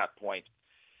well at that point.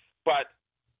 But,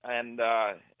 and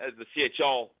the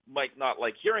CHL might not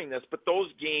like hearing this, but those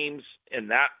games in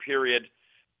that period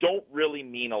don't really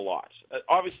mean a lot.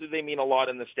 Obviously, they mean a lot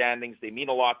in the standings. They mean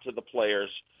a lot to the players.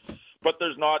 But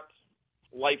there's not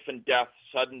life and death,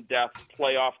 sudden death,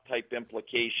 playoff-type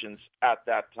implications at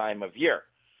that time of year.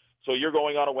 So you're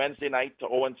going on a Wednesday night to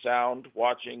Owen Sound,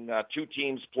 watching two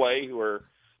teams play who are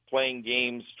playing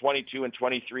games 22 and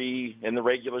 23 in the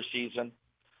regular season.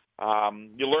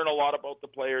 You learn a lot about the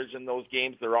players in those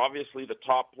games. They're obviously the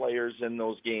top players in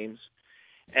those games.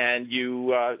 And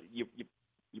you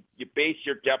base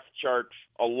your depth chart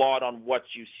a lot on what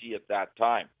you see at that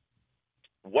time.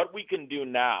 What we can do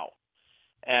now,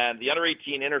 and the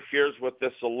under-18 interferes with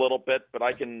this a little bit, but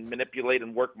I can manipulate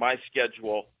and work my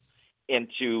schedule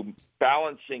into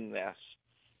balancing this,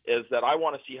 is that I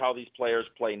want to see how these players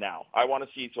play now. I want to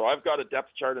see, so I've got a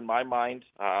depth chart in my mind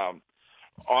on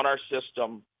our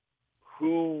system,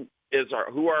 who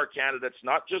are our candidates,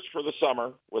 not just for the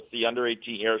summer with the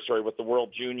with the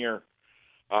World Junior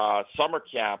summer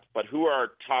camp, but who are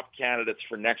our top candidates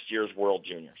for next year's World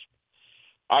Juniors.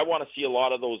 I want to see a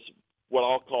lot of those, what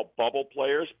I'll call bubble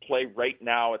players, play right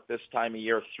now at this time of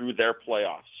year through their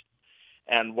playoffs.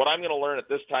 And what I'm going to learn at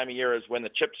this time of year is when the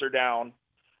chips are down,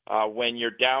 when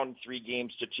you're down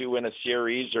 3-2 in a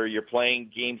series, or you're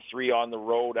playing game 3 on the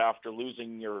road after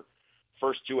losing your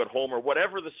first 2 at home, or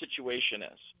whatever the situation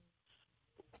is.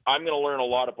 I'm going to learn a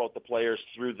lot about the players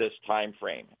through this time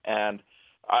frame, and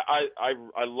I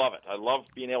love it. I love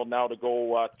being able now to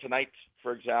go tonight,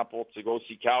 for example, to go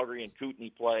see Calgary and Kootenay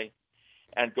play,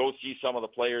 and go see some of the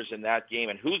players in that game,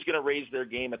 and who's going to raise their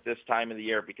game at this time of the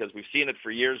year, because we've seen it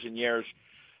for years and years.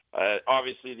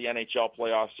 Obviously, the NHL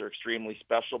playoffs are extremely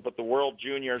special, but the World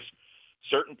Juniors,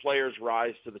 certain players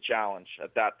rise to the challenge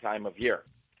at that time of year,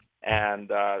 and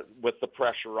with the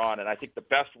pressure on. And I think the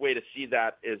best way to see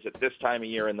that is at this time of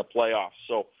year in the playoffs.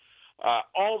 So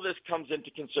all this comes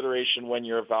into consideration when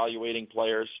you're evaluating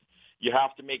players. You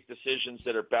have to make decisions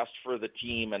that are best for the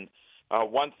team. And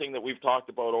one thing that we've talked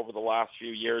about over the last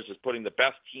few years is putting the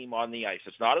best team on the ice.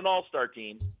 It's not an all-star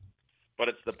team, but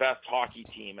it's the best hockey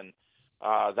team. And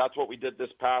that's what we did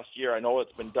this past year. I know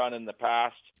it's been done in the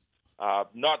past.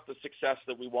 Not the success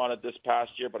that we wanted this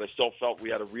past year, but I still felt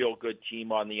we had a real good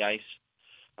team on the ice.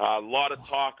 A lot of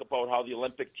talk about how the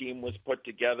Olympic team was put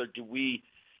together. Do we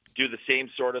do the same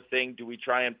sort of thing? Do we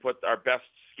try and put our best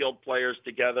skilled players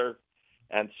together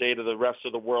and say to the rest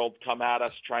of the world, come at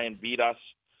us, try and beat us?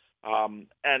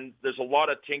 And there's a lot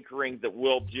of tinkering that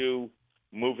we'll do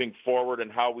moving forward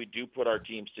and how we do put our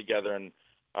teams together. And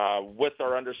with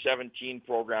our under-17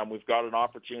 program, we've got an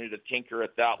opportunity to tinker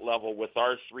at that level with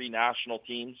our 3 national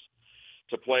teams,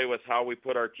 to play with how we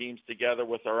put our teams together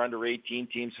with our under-18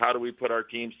 teams. How do we put our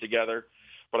teams together?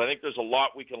 But I think there's a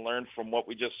lot we can learn from what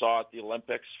we just saw at the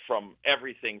Olympics, from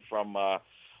everything from a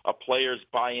player's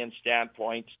buy-in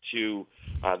standpoint to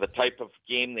the type of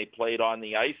game they played on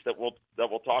the ice that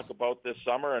we'll talk about this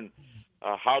summer, and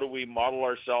how do we model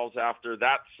ourselves after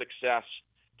that success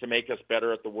to make us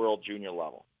better at the World Junior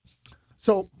level.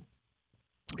 So,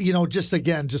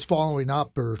 just following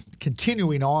up or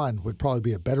continuing on would probably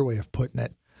be a better way of putting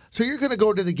it. So you're going to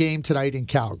go to the game tonight in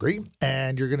Calgary,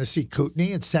 and you're going to see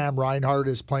Kootenay, and Sam Reinhart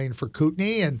is playing for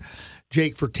Kootenay, and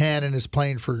Jake Virtanen is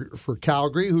playing for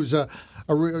Calgary, who's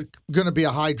going to be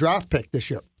a high draft pick this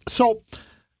year. So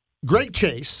Greg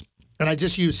Chase, and I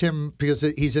just use him because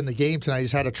he's in the game tonight.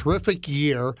 He's had a terrific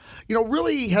year.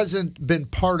 Really he hasn't been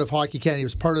part of Hockey Canada. He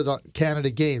was part of the Canada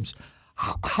Games.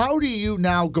 How do you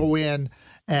now go in,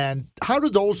 and how do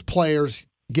those players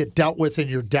get dealt with in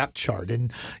your depth chart?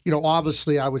 And,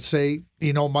 obviously I would say,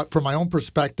 from my own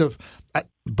perspective,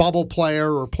 bubble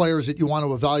player or players that you want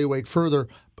to evaluate further.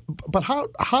 But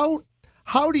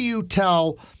how do you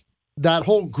tell that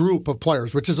whole group of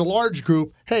players, which is a large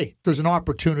group, hey, there's an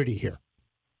opportunity here?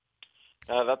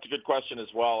 That's a good question as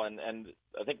well. And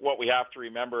I think what we have to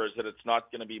remember is that it's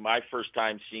not going to be my first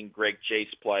time seeing Greg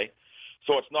Chase play.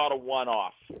 So it's not a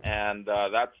one-off. And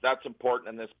that's important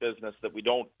in this business, that we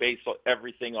don't base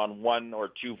everything on 1 or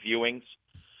 2 viewings.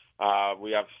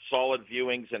 We have solid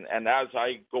viewings. And as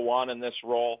I go on in this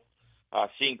role,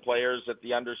 seeing players at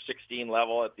the under-16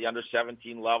 level, at the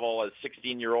under-17 level, as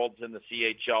 16-year-olds in the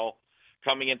CHL,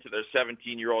 coming into their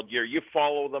 17-year-old year, you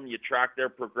follow them, you track their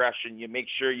progression, you make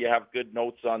sure you have good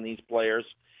notes on these players,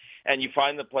 and you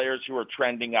find the players who are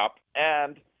trending up.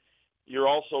 And you're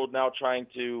also now trying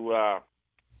to,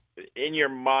 in your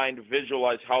mind,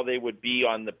 visualize how they would be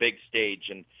on the big stage.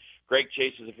 And Greg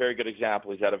Chase is a very good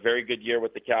example. He's had a very good year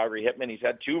with the Calgary Hitmen. He's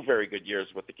had 2 very good years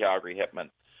with the Calgary Hitmen.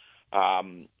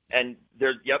 And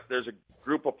there's a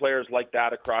group of players like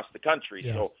that across the country.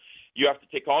 Yeah. So you have to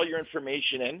take all your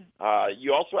information in.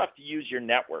 You also have to use your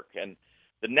network. And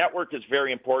the network is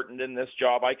very important in this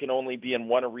job. I can only be in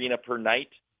one arena per night.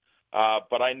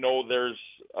 But I know there's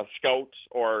a scout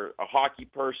or a hockey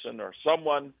person or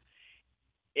someone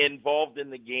involved in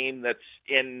the game that's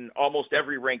in almost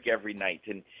every rink every night.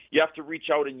 And you have to reach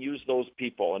out and use those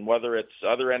people. And whether it's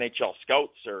other NHL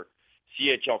scouts or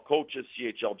CHL coaches,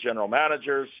 CHL general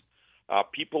managers,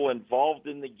 people involved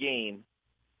in the game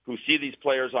who see these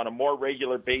players on a more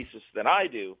regular basis than I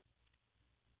do,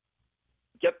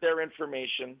 get their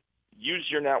information, use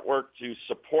your network to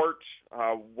support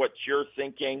what you're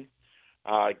thinking,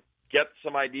 get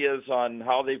some ideas on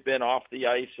how they've been off the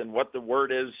ice and what the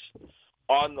word is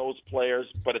on those players.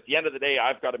 But at the end of the day,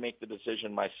 I've got to make the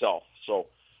decision myself. So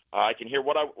I can hear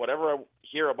whatever I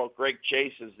hear about Greg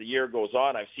Chase as the year goes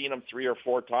on. I've seen him 3 or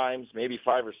 4 times, maybe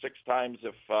 5 or 6 times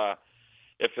if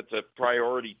it's a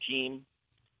priority team.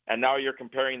 And now you're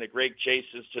comparing the Greg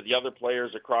Chases to the other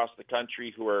players across the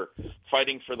country who are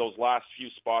fighting for those last few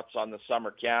spots on the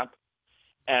summer camp.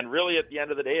 And really, at the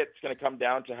end of the day, it's going to come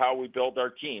down to how we build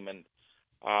our team.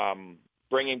 And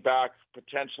bringing back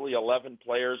potentially 11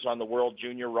 players on the World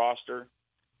Junior roster,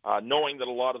 knowing that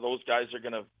a lot of those guys are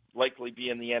going to likely be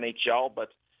in the NHL.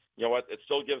 But, you know what, it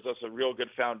still gives us a real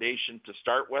good foundation to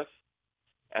start with.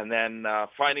 And then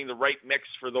finding the right mix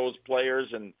for those players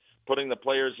and putting the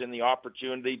players in the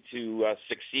opportunity to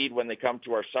succeed when they come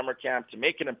to our summer camp, to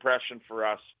make an impression for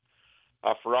us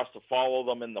to follow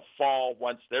them in the fall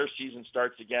once their season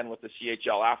starts again with the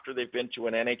CHL after they've been to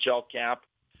an NHL camp.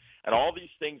 And all these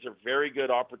things are very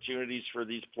good opportunities for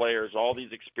these players. All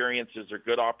these experiences are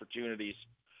good opportunities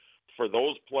for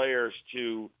those players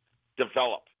to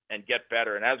develop and get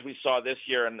better. And as we saw this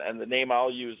year, and the name I'll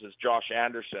use is Josh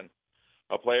Anderson,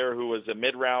 a player who was a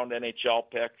mid-round NHL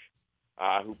pick,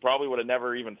 who probably would have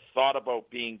never even thought about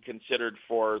being considered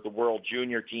for the World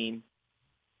Junior team.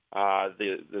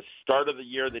 The start of the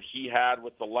year that he had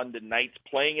with the London Knights,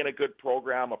 playing in a good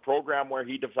program, a program where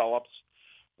he develops,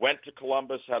 went to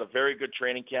Columbus, had a very good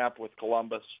training camp with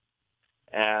Columbus,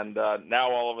 and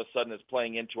now all of a sudden is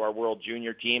playing into our World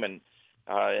Junior team, and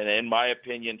in my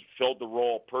opinion, filled the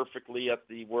role perfectly at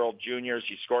the World Juniors.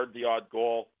 He scored the odd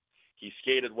goal. He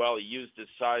skated well. He used his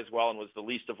size well and was the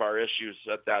least of our issues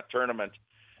at that tournament.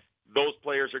 Those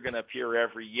players are going to appear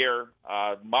every year.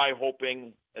 My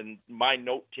hoping and my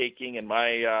note-taking and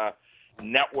my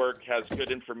network has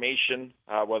good information,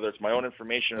 whether it's my own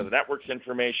information or the network's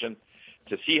information,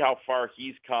 to see how far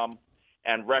he's come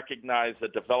and recognize the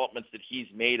developments that he's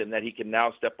made and that he can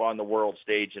now step on the world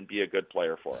stage and be a good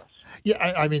player for us.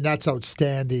 Yeah, I mean, that's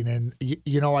outstanding. And,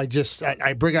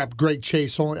 I bring up Greg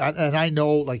Chase only, and I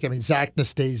know, Zach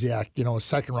Nastasiak, a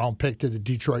second-round pick to the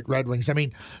Detroit Red Wings. I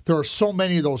mean, there are so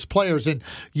many of those players. And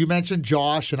you mentioned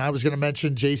Josh, and I was going to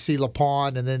mention J.C.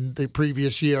 Lapon, and then the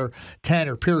previous year,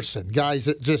 Tanner Pearson, guys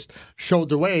that just showed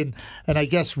their way. And I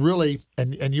guess really,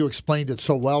 and you explained it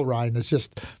so well, Ryan, it's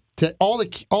just to all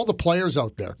the players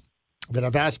out there that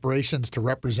have aspirations to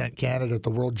represent Canada at the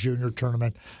World Junior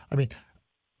Tournament. I mean,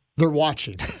 they're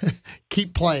watching.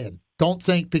 Keep playing. Don't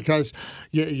think because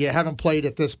you haven't played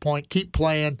at this point. Keep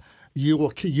playing. You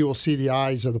will see the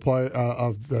eyes of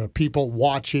the people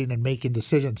watching and making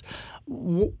decisions.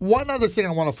 One other thing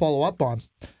I want to follow up on,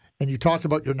 and you talk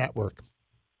about your network.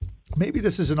 Maybe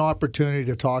this is an opportunity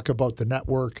to talk about the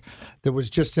network that was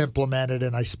just implemented,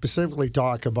 and I specifically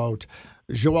talk about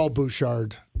Joel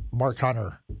Bouchard, Mark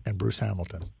Hunter, and Bruce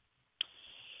Hamilton.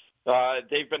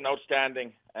 They've been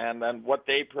outstanding, and what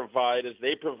they provide is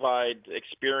they provide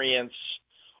experience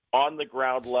on the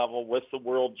ground level with the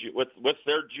with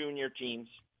their junior teams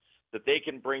that they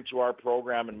can bring to our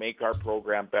program and make our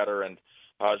program better. And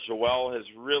Joel has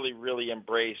really, really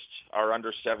embraced our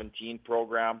under-17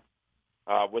 program.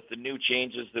 With the new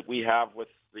changes that we have with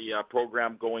the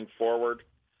program going forward,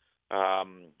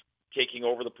 taking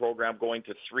over the program, going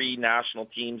to 3 national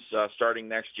teams starting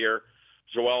next year,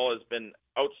 Joel has been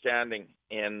outstanding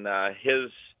in his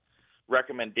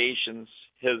recommendations,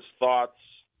 his thoughts,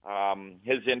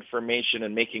 his information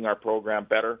in making our program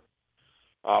better.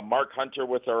 Mark Hunter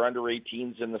with our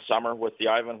under-18s in the summer with the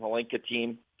Ivan Hlinka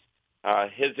team,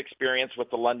 his experience with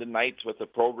the London Knights with a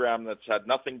program that's had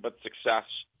nothing but success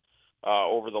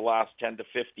over the last 10 to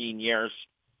 15 years.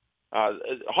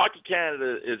 Hockey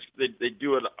Canada we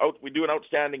do an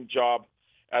outstanding job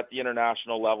at the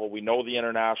international level. We know the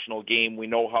international game. We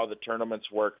know how the tournaments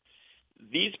work.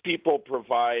 These people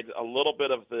provide a little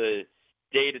bit of the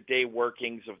day-to-day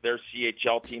workings of their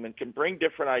CHL team and can bring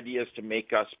different ideas to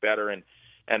make us better.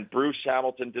 And Bruce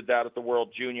Hamilton did that at the World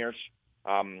Juniors.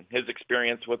 His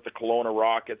experience with the Kelowna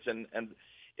Rockets and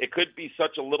it could be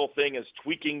such a little thing as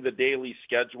tweaking the daily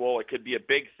schedule. It could be a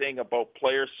big thing about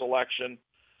player selection.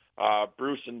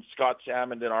 Bruce and Scott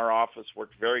Salmond in our office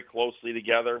worked very closely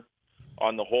together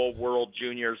on the whole World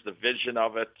Juniors, the vision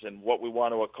of it, and what we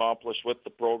want to accomplish with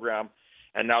the program.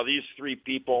 And now these 3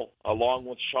 people, along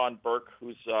with Sean Burke,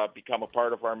 who's become a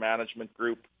part of our management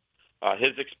group,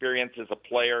 his experience as a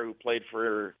player who played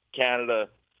for Canada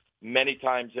many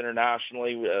times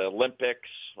internationally, Olympics,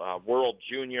 World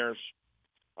Juniors,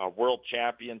 World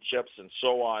Championships, and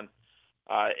so on.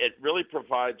 It really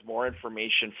provides more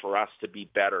information for us to be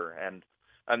better, and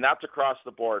that's across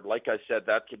the board. Like I said,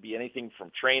 that could be anything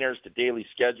from trainers to daily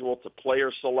schedule to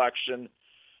player selection,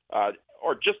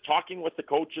 or just talking with the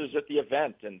coaches at the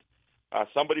event and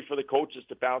somebody for the coaches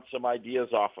to bounce some ideas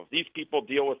off of. These people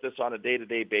deal with this on a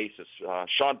day-to-day basis.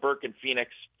 Sean Burke in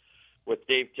Phoenix with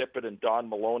Dave Tippett and Don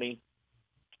Maloney,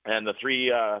 and the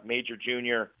 3 major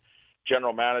junior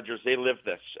general managers, they live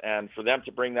this, and for them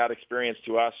to bring that experience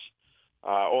to us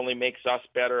only makes us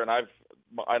better. And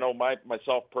I know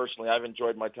myself personally, I've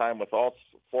enjoyed my time with all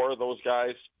 4 of those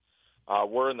guys.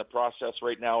 We're in the process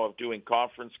right now of doing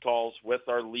conference calls with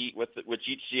our league, with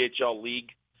each CHL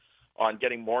league, on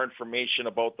getting more information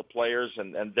about the players,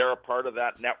 and they're a part of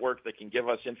that network that can give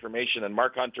us information. And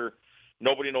Mark Hunter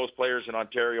nobody knows players in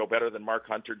Ontario better than Mark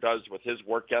Hunter does with his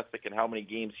work ethic and how many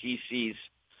games he sees.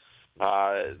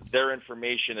 Their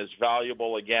information is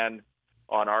valuable, again,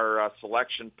 on our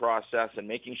selection process and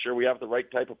making sure we have the right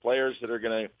type of players that are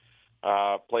going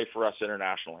to play for us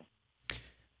internationally.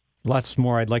 Lots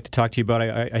more I'd like to talk to you about.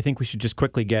 I think we should just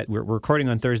quickly we're recording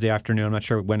on Thursday afternoon. I'm not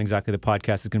sure when exactly the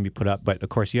podcast is going to be put up, but of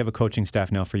course you have a coaching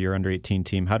staff now for your under-18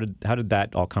 team. How did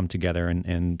that all come together,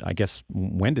 and I guess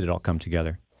when did it all come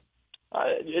together?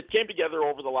 It came together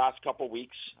over the last couple of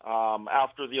weeks.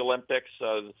 After the Olympics,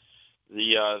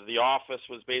 the office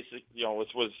was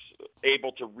was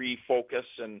able to refocus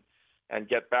and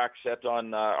get back set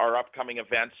on our upcoming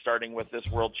events, starting with this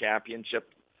World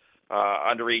Championship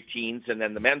under 18s, and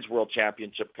then the Men's World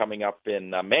Championship coming up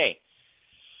in May.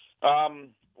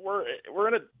 We're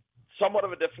in a somewhat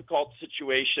of a difficult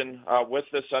situation with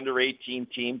this under 18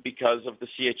 team because of the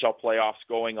CHL playoffs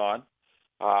going on.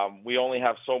 We only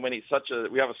have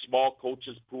we have a small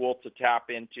coaches pool to tap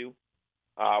into,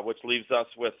 which leaves us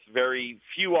with very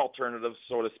few alternatives,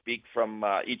 so to speak, from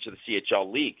each of the CHL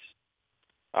leagues.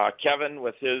 Kevin,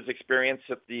 with his experience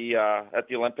at the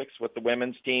Olympics with the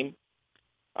women's team,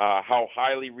 how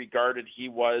highly regarded he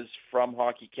was from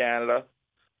Hockey Canada,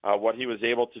 what he was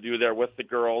able to do there with the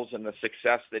girls, and the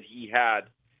success that he had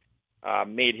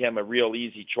made him a real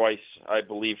easy choice, I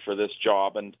believe, for this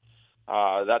job. And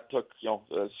that took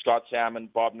Scott Salmon,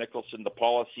 Bob Nicholson, the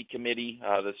policy committee,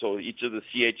 so each of the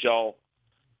CHL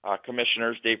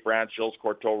commissioners, Dave Branch, Jules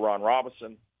Courteau, Ron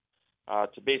Robinson,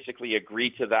 to basically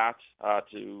agree to that,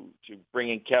 to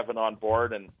bringing Kevin on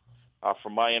board. And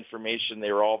from my information,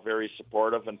 they were all very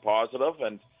supportive and positive,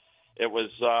 and it was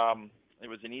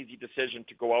an easy decision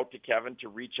to go out to Kevin, to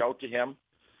reach out to him,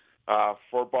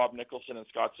 for Bob Nicholson and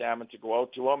Scott Salmon to go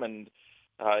out to him, and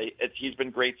he's been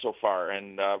great so far.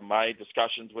 And my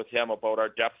discussions with him about our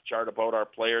depth chart, about our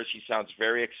players, he sounds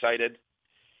very excited.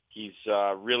 He's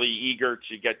really eager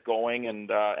to get going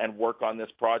and work on this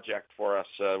project for us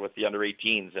with the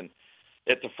under-18s. And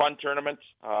it's a fun tournament.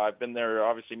 I've been there,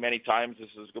 obviously, many times. This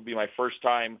is going to be my first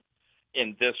time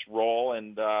in this role,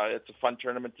 and it's a fun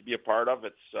tournament to be a part of.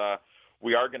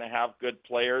 We are going to have good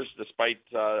players, despite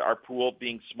our pool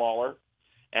being smaller.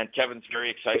 And Kevin's very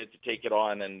excited to take it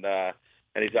on, and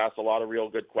he's asked a lot of real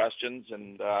good questions,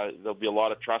 and there'll be a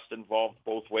lot of trust involved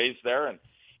both ways there. And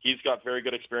he's got very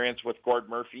good experience with Gord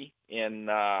Murphy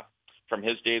from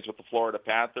his days with the Florida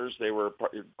Panthers.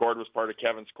 Gord was part of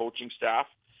Kevin's coaching staff.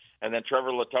 And then Trevor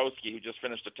Letowski, who just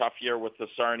finished a tough year with the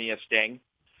Sarnia Sting,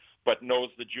 but knows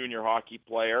the junior hockey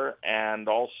player, and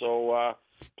also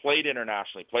played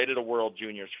internationally, played at a World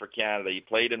Juniors for Canada. He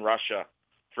played in Russia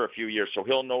for a few years, so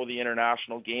he'll know the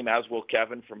international game, as will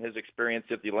Kevin from his experience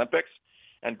at the Olympics.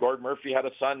 And Gord Murphy had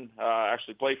a son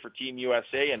actually play for Team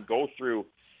USA and go through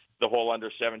the whole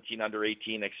under-17,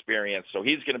 under-18 experience. So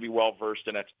he's going to be well-versed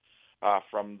in it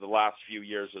from the last few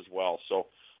years as well. So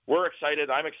we're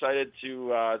excited. I'm excited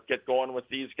to get going with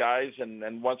these guys.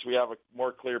 And once we have a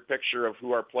more clear picture of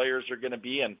who our players are going to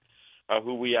be and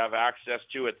who we have access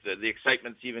to, the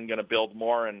excitement's even going to build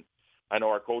more. And I know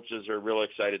our coaches are real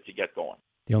excited to get going.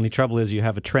 The only trouble is you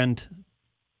have a trend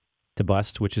to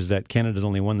bust, which is that Canada's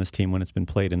only won this team when it's been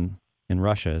played in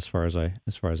Russia, as far as I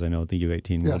know, the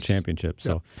U18 World Championship.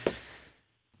 So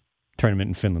tournament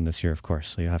in Finland this year, of course.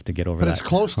 So you have to get over that. But it's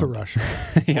close to Russia.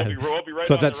 Yeah. We'll be right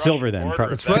so on that's the silver Russian then.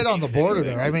 border. It's right on the border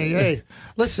there. I mean, hey,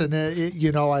 listen,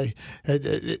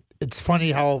 it's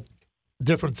funny how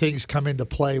different things come into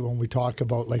play when we talk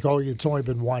about, like, it's only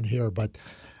been one here. But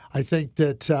I think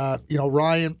that,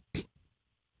 Ryan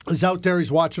is out there.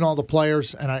 He's watching all the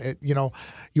players. And,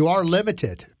 you are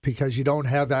limited because you don't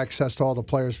have access to all the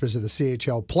players because of the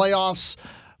CHL playoffs.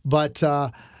 But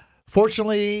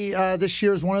fortunately, this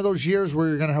year is one of those years where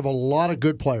you're going to have a lot of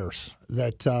good players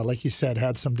that, like you said,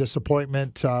 had some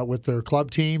disappointment with their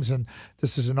club teams. And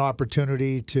this is an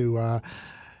opportunity to,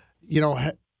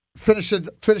 finish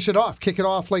it off, kick it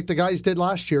off like the guys did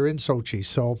last year in Sochi.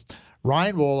 So,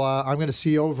 Ryan, I'm going to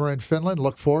see you over in Finland.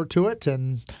 Look forward to it,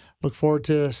 and look forward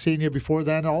to seeing you before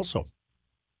then also.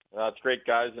 That's great,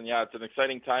 guys. And, it's an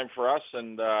exciting time for us,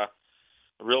 and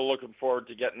real looking forward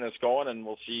to getting this going, and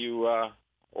we'll see you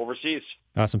overseas.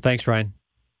 Awesome. Thanks, Ryan.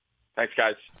 Thanks,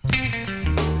 guys.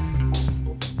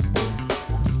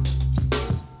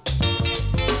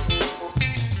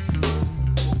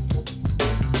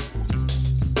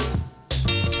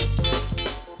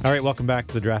 All right, welcome back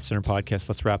to the Draft Center podcast.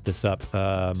 Let's wrap this up.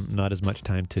 Not as much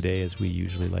time today as we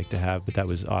usually like to have, but that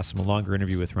was awesome. A longer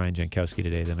interview with Ryan Jankowski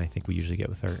today than I think we usually get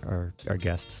with our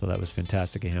guests. So that was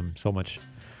fantastic of him. So much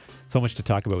so much to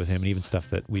talk about with him, and even stuff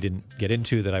that we didn't get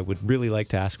into that I would really like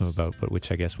to ask him about, but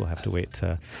which I guess we'll have to wait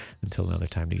until another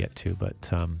time to get to. But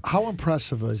how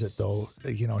impressive is it, though?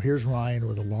 Here's Ryan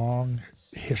with a long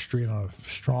history and a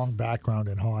strong background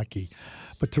in hockey,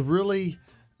 but to really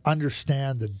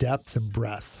understand the depth and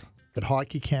breadth that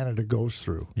Hockey Canada goes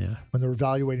through when they're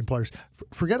evaluating players.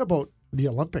 Forget about the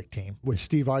Olympic team, which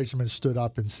Steve Yzerman stood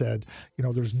up and said,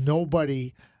 there's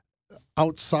nobody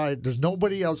outside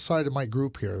of my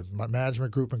group here, my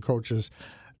management group and coaches,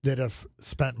 that have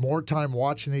spent more time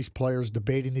watching these players,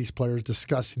 debating these players,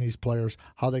 discussing these players,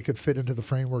 how they could fit into the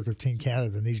framework of Team Canada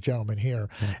than these gentlemen here.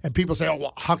 Yeah. And people say,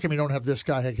 well, how come you don't have this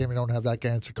guy? How come you don't have that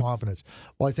guy? It's a confidence.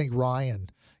 Well, I think Ryan,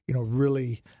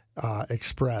 really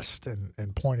expressed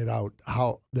and pointed out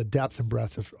how the depth and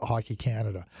breadth of Hockey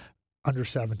Canada, under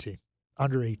 17,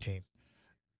 under 18,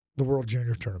 the World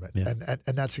Junior Tournament. Yeah.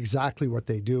 And that's exactly what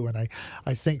they do. And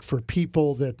I think for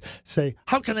people that say,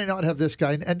 how can they not have this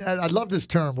guy? And I love this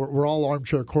term, we're all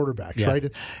armchair quarterbacks, right?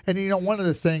 And one of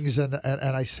the things, and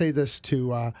I say this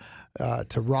to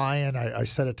Ryan, I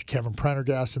said it to Kevin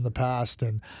Prendergast in the past,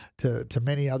 and to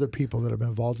many other people that have been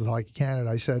involved with Hockey Canada,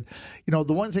 I said,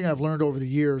 the one thing I've learned over the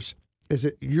years is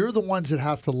that you're the ones that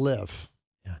have to live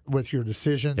with your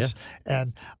decisions. Yeah.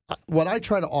 And what I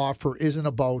try to offer isn't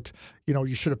about,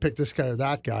 you should have picked this guy or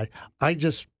that guy. I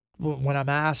just, when I'm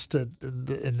asked, in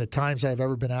the times I've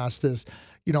ever been asked is,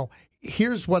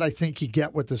 here's what I think you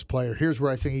get with this player. Here's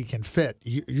where I think he can fit.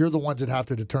 You're the ones that have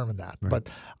to determine that. Right. But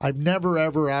I've never,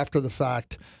 ever after the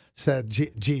fact said,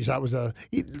 geez, that was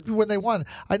when they won.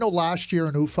 I know last year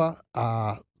in UFA,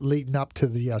 leading up to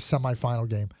the semifinal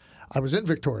game, I was in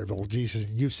Victoriaville. Jesus,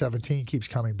 and U17 keeps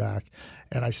coming back.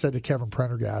 And I said to Kevin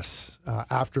Prendergast,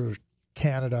 after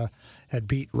Canada had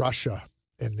beat Russia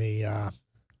in the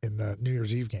New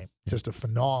Year's Eve game, just a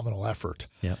phenomenal effort.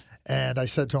 Yeah. And I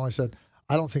said to him,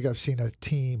 I don't think I've seen a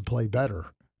team play better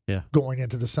going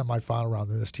into the semifinal round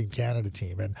than this Team Canada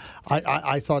team. And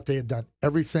I thought they had done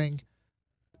everything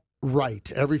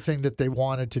right, everything that they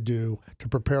wanted to do to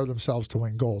prepare themselves to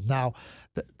win gold. Now,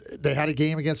 they had a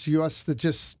game against the U.S. that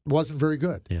just wasn't very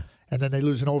good. Yeah. And then they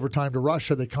lose in overtime to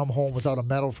Russia. They come home without a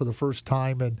medal for the first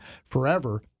time in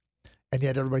forever, and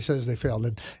yet everybody says they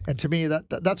failed. And to me,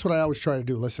 that's what I always try to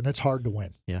do. Listen, it's hard to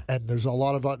win. Yeah. And there's a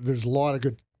lot of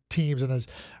good teams, and as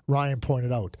Ryan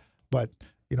pointed out, but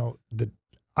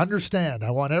understand. I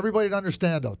want everybody to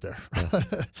understand out there. Yeah.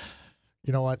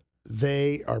 You know what?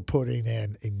 They are putting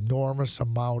in enormous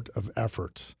amount of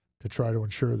effort to try to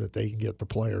ensure that they can get the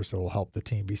players that will help the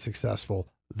team be successful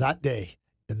that day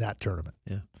in that tournament.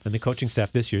 Yeah, and the coaching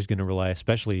staff this year is going to rely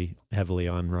especially heavily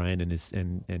on Ryan and his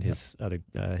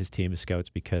his team of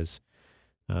scouts, because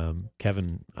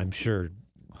Kevin, I'm sure,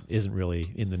 isn't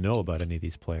really in the know about any of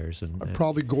these players, and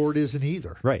probably Gord isn't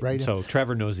either. Right. So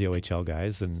Trevor knows the OHL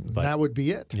guys, but that would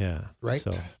be it. Yeah. Right.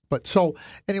 So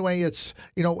anyway, it's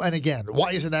and again,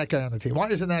 why isn't that guy on the team? Why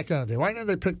isn't that guy on the team? Why didn't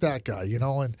they pick that guy?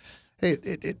 And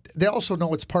hey, they also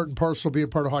know it's part and parcel of being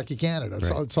part of Hockey Canada. Right.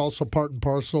 So it's also part and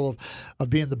parcel of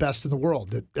being the best in the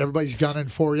world. That everybody's gunning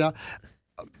for you.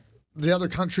 The other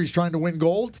country's trying to win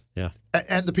gold. Yeah.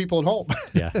 And the people at home.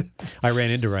 Yeah. I ran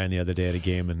into Ryan the other day at a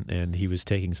game, and he was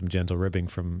taking some gentle ribbing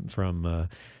from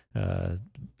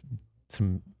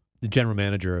the general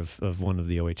manager of one of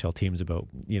the OHL teams about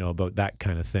that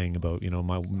kind of thing, about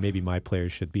maybe my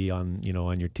players should be on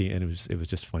on your team, and it was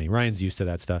just funny. Ryan's used to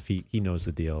that stuff. He knows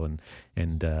the deal, and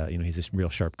he's this real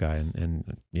sharp guy,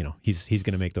 and he's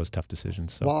going to make those tough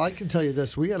decisions. So. Well, I can tell you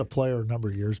this: we had a player a number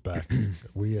of years back.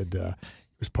 We had it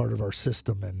was part of our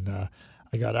system, and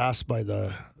I got asked by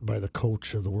the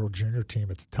coach of the World Junior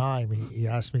team at the time. He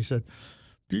asked me, he said,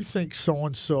 do you think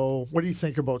so-and-so, what do you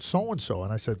think about so-and-so?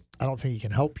 And I said, I don't think he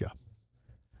can help you.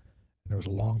 And there was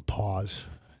a long pause.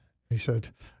 He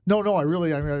said, no,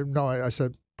 I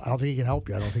said, I don't think he can help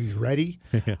you. I don't think he's ready.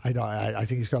 I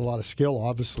think he's got a lot of skill.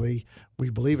 Obviously, we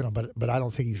believe in him, but I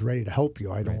don't think he's ready to help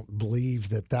you. I don't believe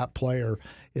that player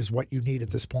is what you need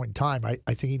at this point in time. I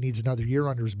think he needs another year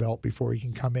under his belt before he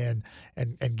can come in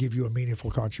and give you a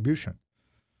meaningful contribution.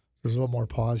 There's a little more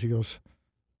pause. He goes,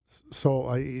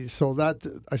 I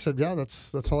said, yeah,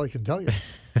 that's all I can tell you.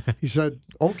 He said,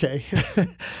 okay.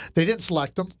 They didn't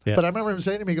select him, but I remember him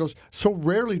saying to me, he goes, so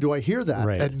rarely do I hear that.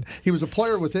 Right. And he was a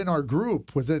player within our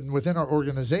group, within our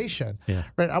organization. Yeah.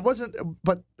 Right.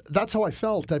 But that's how I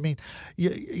felt. I mean,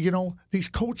 these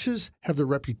coaches have their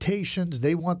reputations.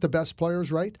 They want the best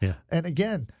players, right? Yeah. And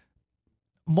again,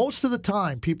 most of the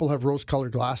time, people have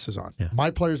rose-colored glasses on. Yeah.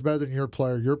 My player's better than your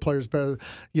player's better.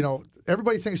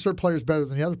 Everybody thinks their player's better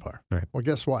than the other player. Right. Well,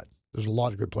 guess what? There's a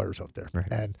lot of good players out there. Right.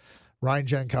 And Ryan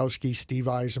Jankowski, Steve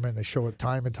Yzerman, they show it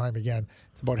time and time again.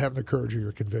 It's about having the courage of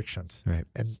your convictions. Right.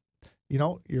 And,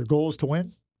 your goal is to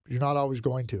win. You're not always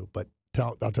going to, but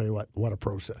I'll tell you what a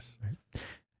process. Right.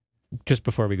 Just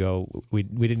before we go, we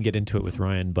didn't get into it with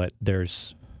Ryan, but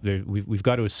we've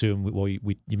got to assume. Well,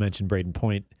 you mentioned Braden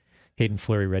Point, Hayden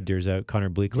Fleury, Red Deer's out, Connor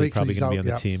Bleakley probably going to be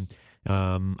on the team.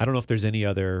 I don't know if there's any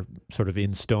other sort of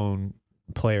in stone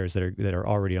players that are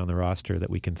already on the roster that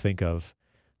we can think of.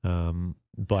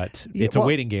 But it's a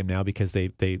waiting game now because they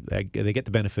get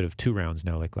the benefit of 2 rounds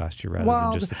now, like last year, rather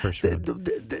than just the first round.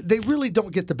 They really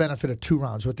don't get the benefit of 2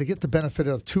 rounds. What they get the benefit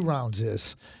of 2 rounds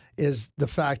is the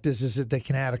fact is that they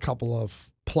can add a couple of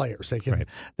players. They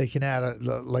can add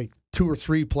like 2 or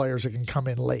 3 players that can come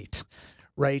in late,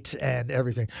 right, and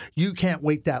everything. You can't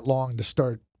wait that long to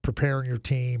start preparing your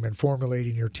team and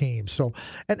formulating your team. So,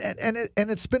 and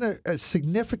it's been a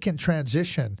significant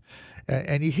transition.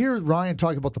 And you hear Ryan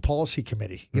talk about the policy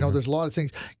committee. There's a lot of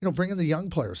things. Bringing the young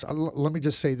players. Let me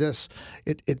just say this: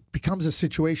 it becomes a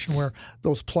situation where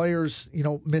those players,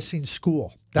 missing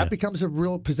school. That becomes a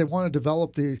real, because they want to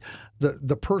develop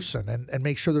the person and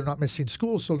make sure they're not missing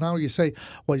school. So now you say,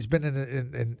 well, he's been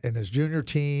in his junior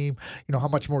team. How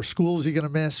much more school is he going to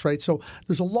miss, right? So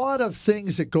there's a lot of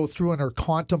things that go through and are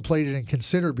contemplated and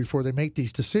considered before they make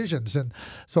these decisions. And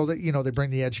so that, they bring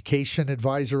the education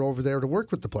advisor over there to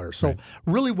work with the players. So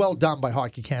really well done by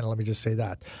Hockey Canada, let me just say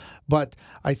that. But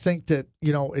I think that,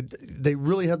 they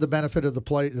really have the benefit of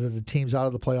the teams out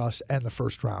of the playoffs and the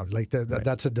first round. Like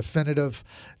that's a definitive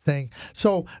thing.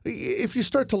 So if you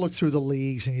start to look through the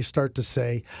leagues and you start to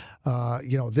say,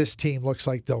 this team looks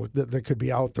like they could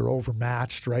be out, they're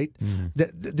overmatched, right? Mm-hmm.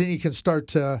 Then you can start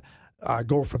to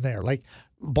go from there. Like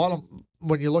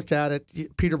when you look at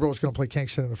it, Peterborough is going to play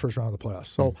Kingston in the first round of the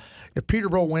playoffs. So if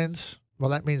Peterborough wins, well,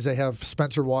 that means they have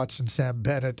Spencer Watson, Sam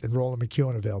Bennett, and Roland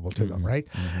McEwen available to them, right?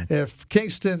 Mm-hmm. If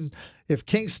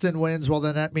Kingston wins, well,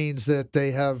 then that means that they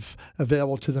have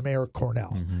available to them Eric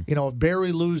Cornell. Mm-hmm. If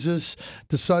Barrie loses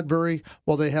to Sudbury,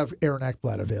 well, they have Aaron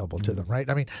Ekblad available to them, right?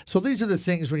 I mean, so these are the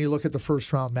things when you look at the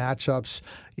first round matchups.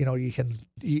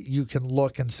 You can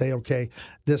look and say, okay,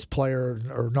 this player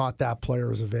or not that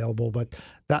player is available, but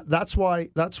that's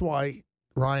why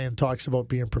Ryan talks about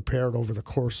being prepared over the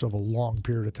course of a long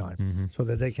period of time, so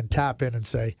that they can tap in and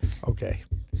say, okay,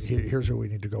 here's where we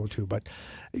need to go to. But,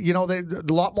 they a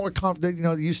lot more confident.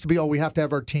 It used to be, we have to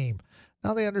have our team.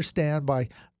 Now they understand by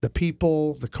the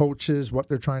people, the coaches, what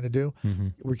they're trying to do. Mm-hmm.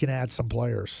 We can add some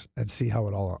players and see how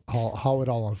it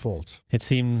all unfolds.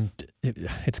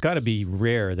 It's got to be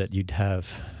rare that you'd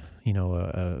have,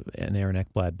 an Aaron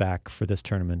Ekblad back for this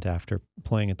tournament after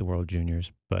playing at the World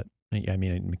Juniors, but. I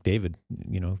mean, McDavid,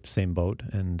 same boat.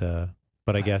 And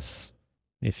but I guess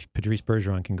if Patrice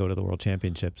Bergeron can go to the World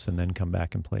Championships and then come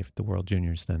back and play for the World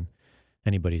Juniors, then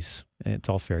it's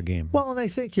all fair game. Well, and I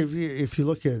think if you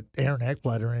look at Aaron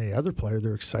Ekblad or any other player,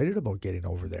 they're excited about getting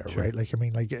over there, sure. Right?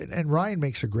 And Ryan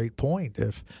makes a great point.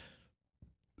 If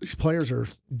these players are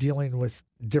dealing with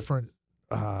different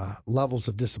levels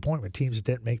of disappointment, teams that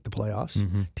didn't make the playoffs,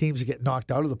 teams that get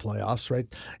knocked out of the playoffs, right?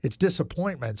 It's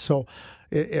disappointment. So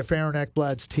if Aaron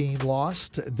Ekblad's team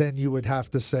lost, then you would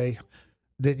have to say,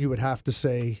 then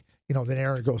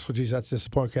Aaron goes, well, geez, that's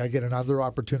disappointing. Okay, I get another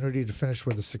opportunity to finish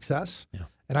with a success. Yeah.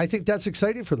 And I think that's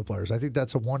exciting for the players. I think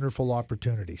that's a wonderful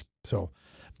opportunity. So,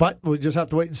 but we just have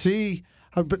to wait and see.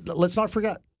 But let's not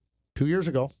forget, 2 years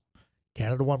ago,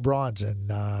 Canada won bronze in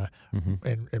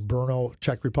Brno,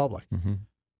 Czech Republic. Mm-hmm.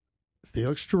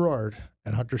 Felix Gerard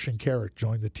and Hunter Shinkaruk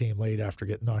joined the team late after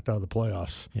getting knocked out of the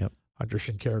playoffs. Yep. Hunter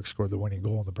Shinkaruk scored the winning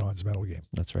goal in the bronze medal game.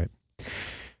 That's right.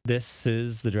 This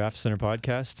is the Draft Center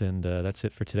podcast, and that's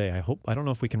it for today. I don't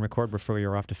know if we can record before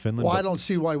you're off to Finland. Well, I don't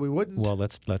see why we wouldn't. Well,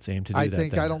 let's aim to do that. I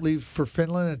think I don't leave for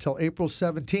Finland until April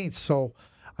 17th, so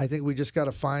I think we just got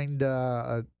to find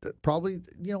probably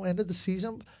end of the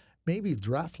season, maybe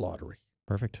draft lottery.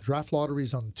 Perfect. Draft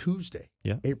lottery's on Tuesday,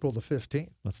 April the 15th.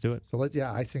 Let's do it. So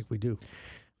I think we do.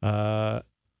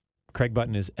 Craig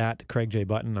Button is at Craig J.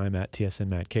 Button. I'm at TSN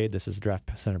Matt Cade. This is the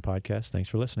Draft Center podcast. Thanks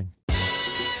for listening.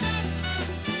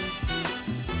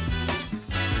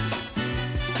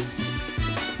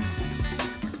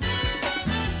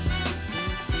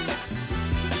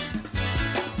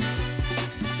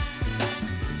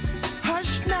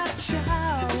 Hush not,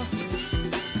 child,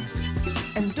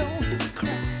 and don't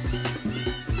cry.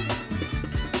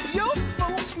 Your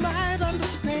folks might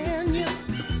understand you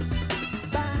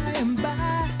by and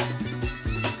by.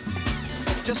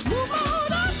 Just move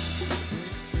on up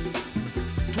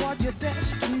toward your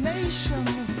destination.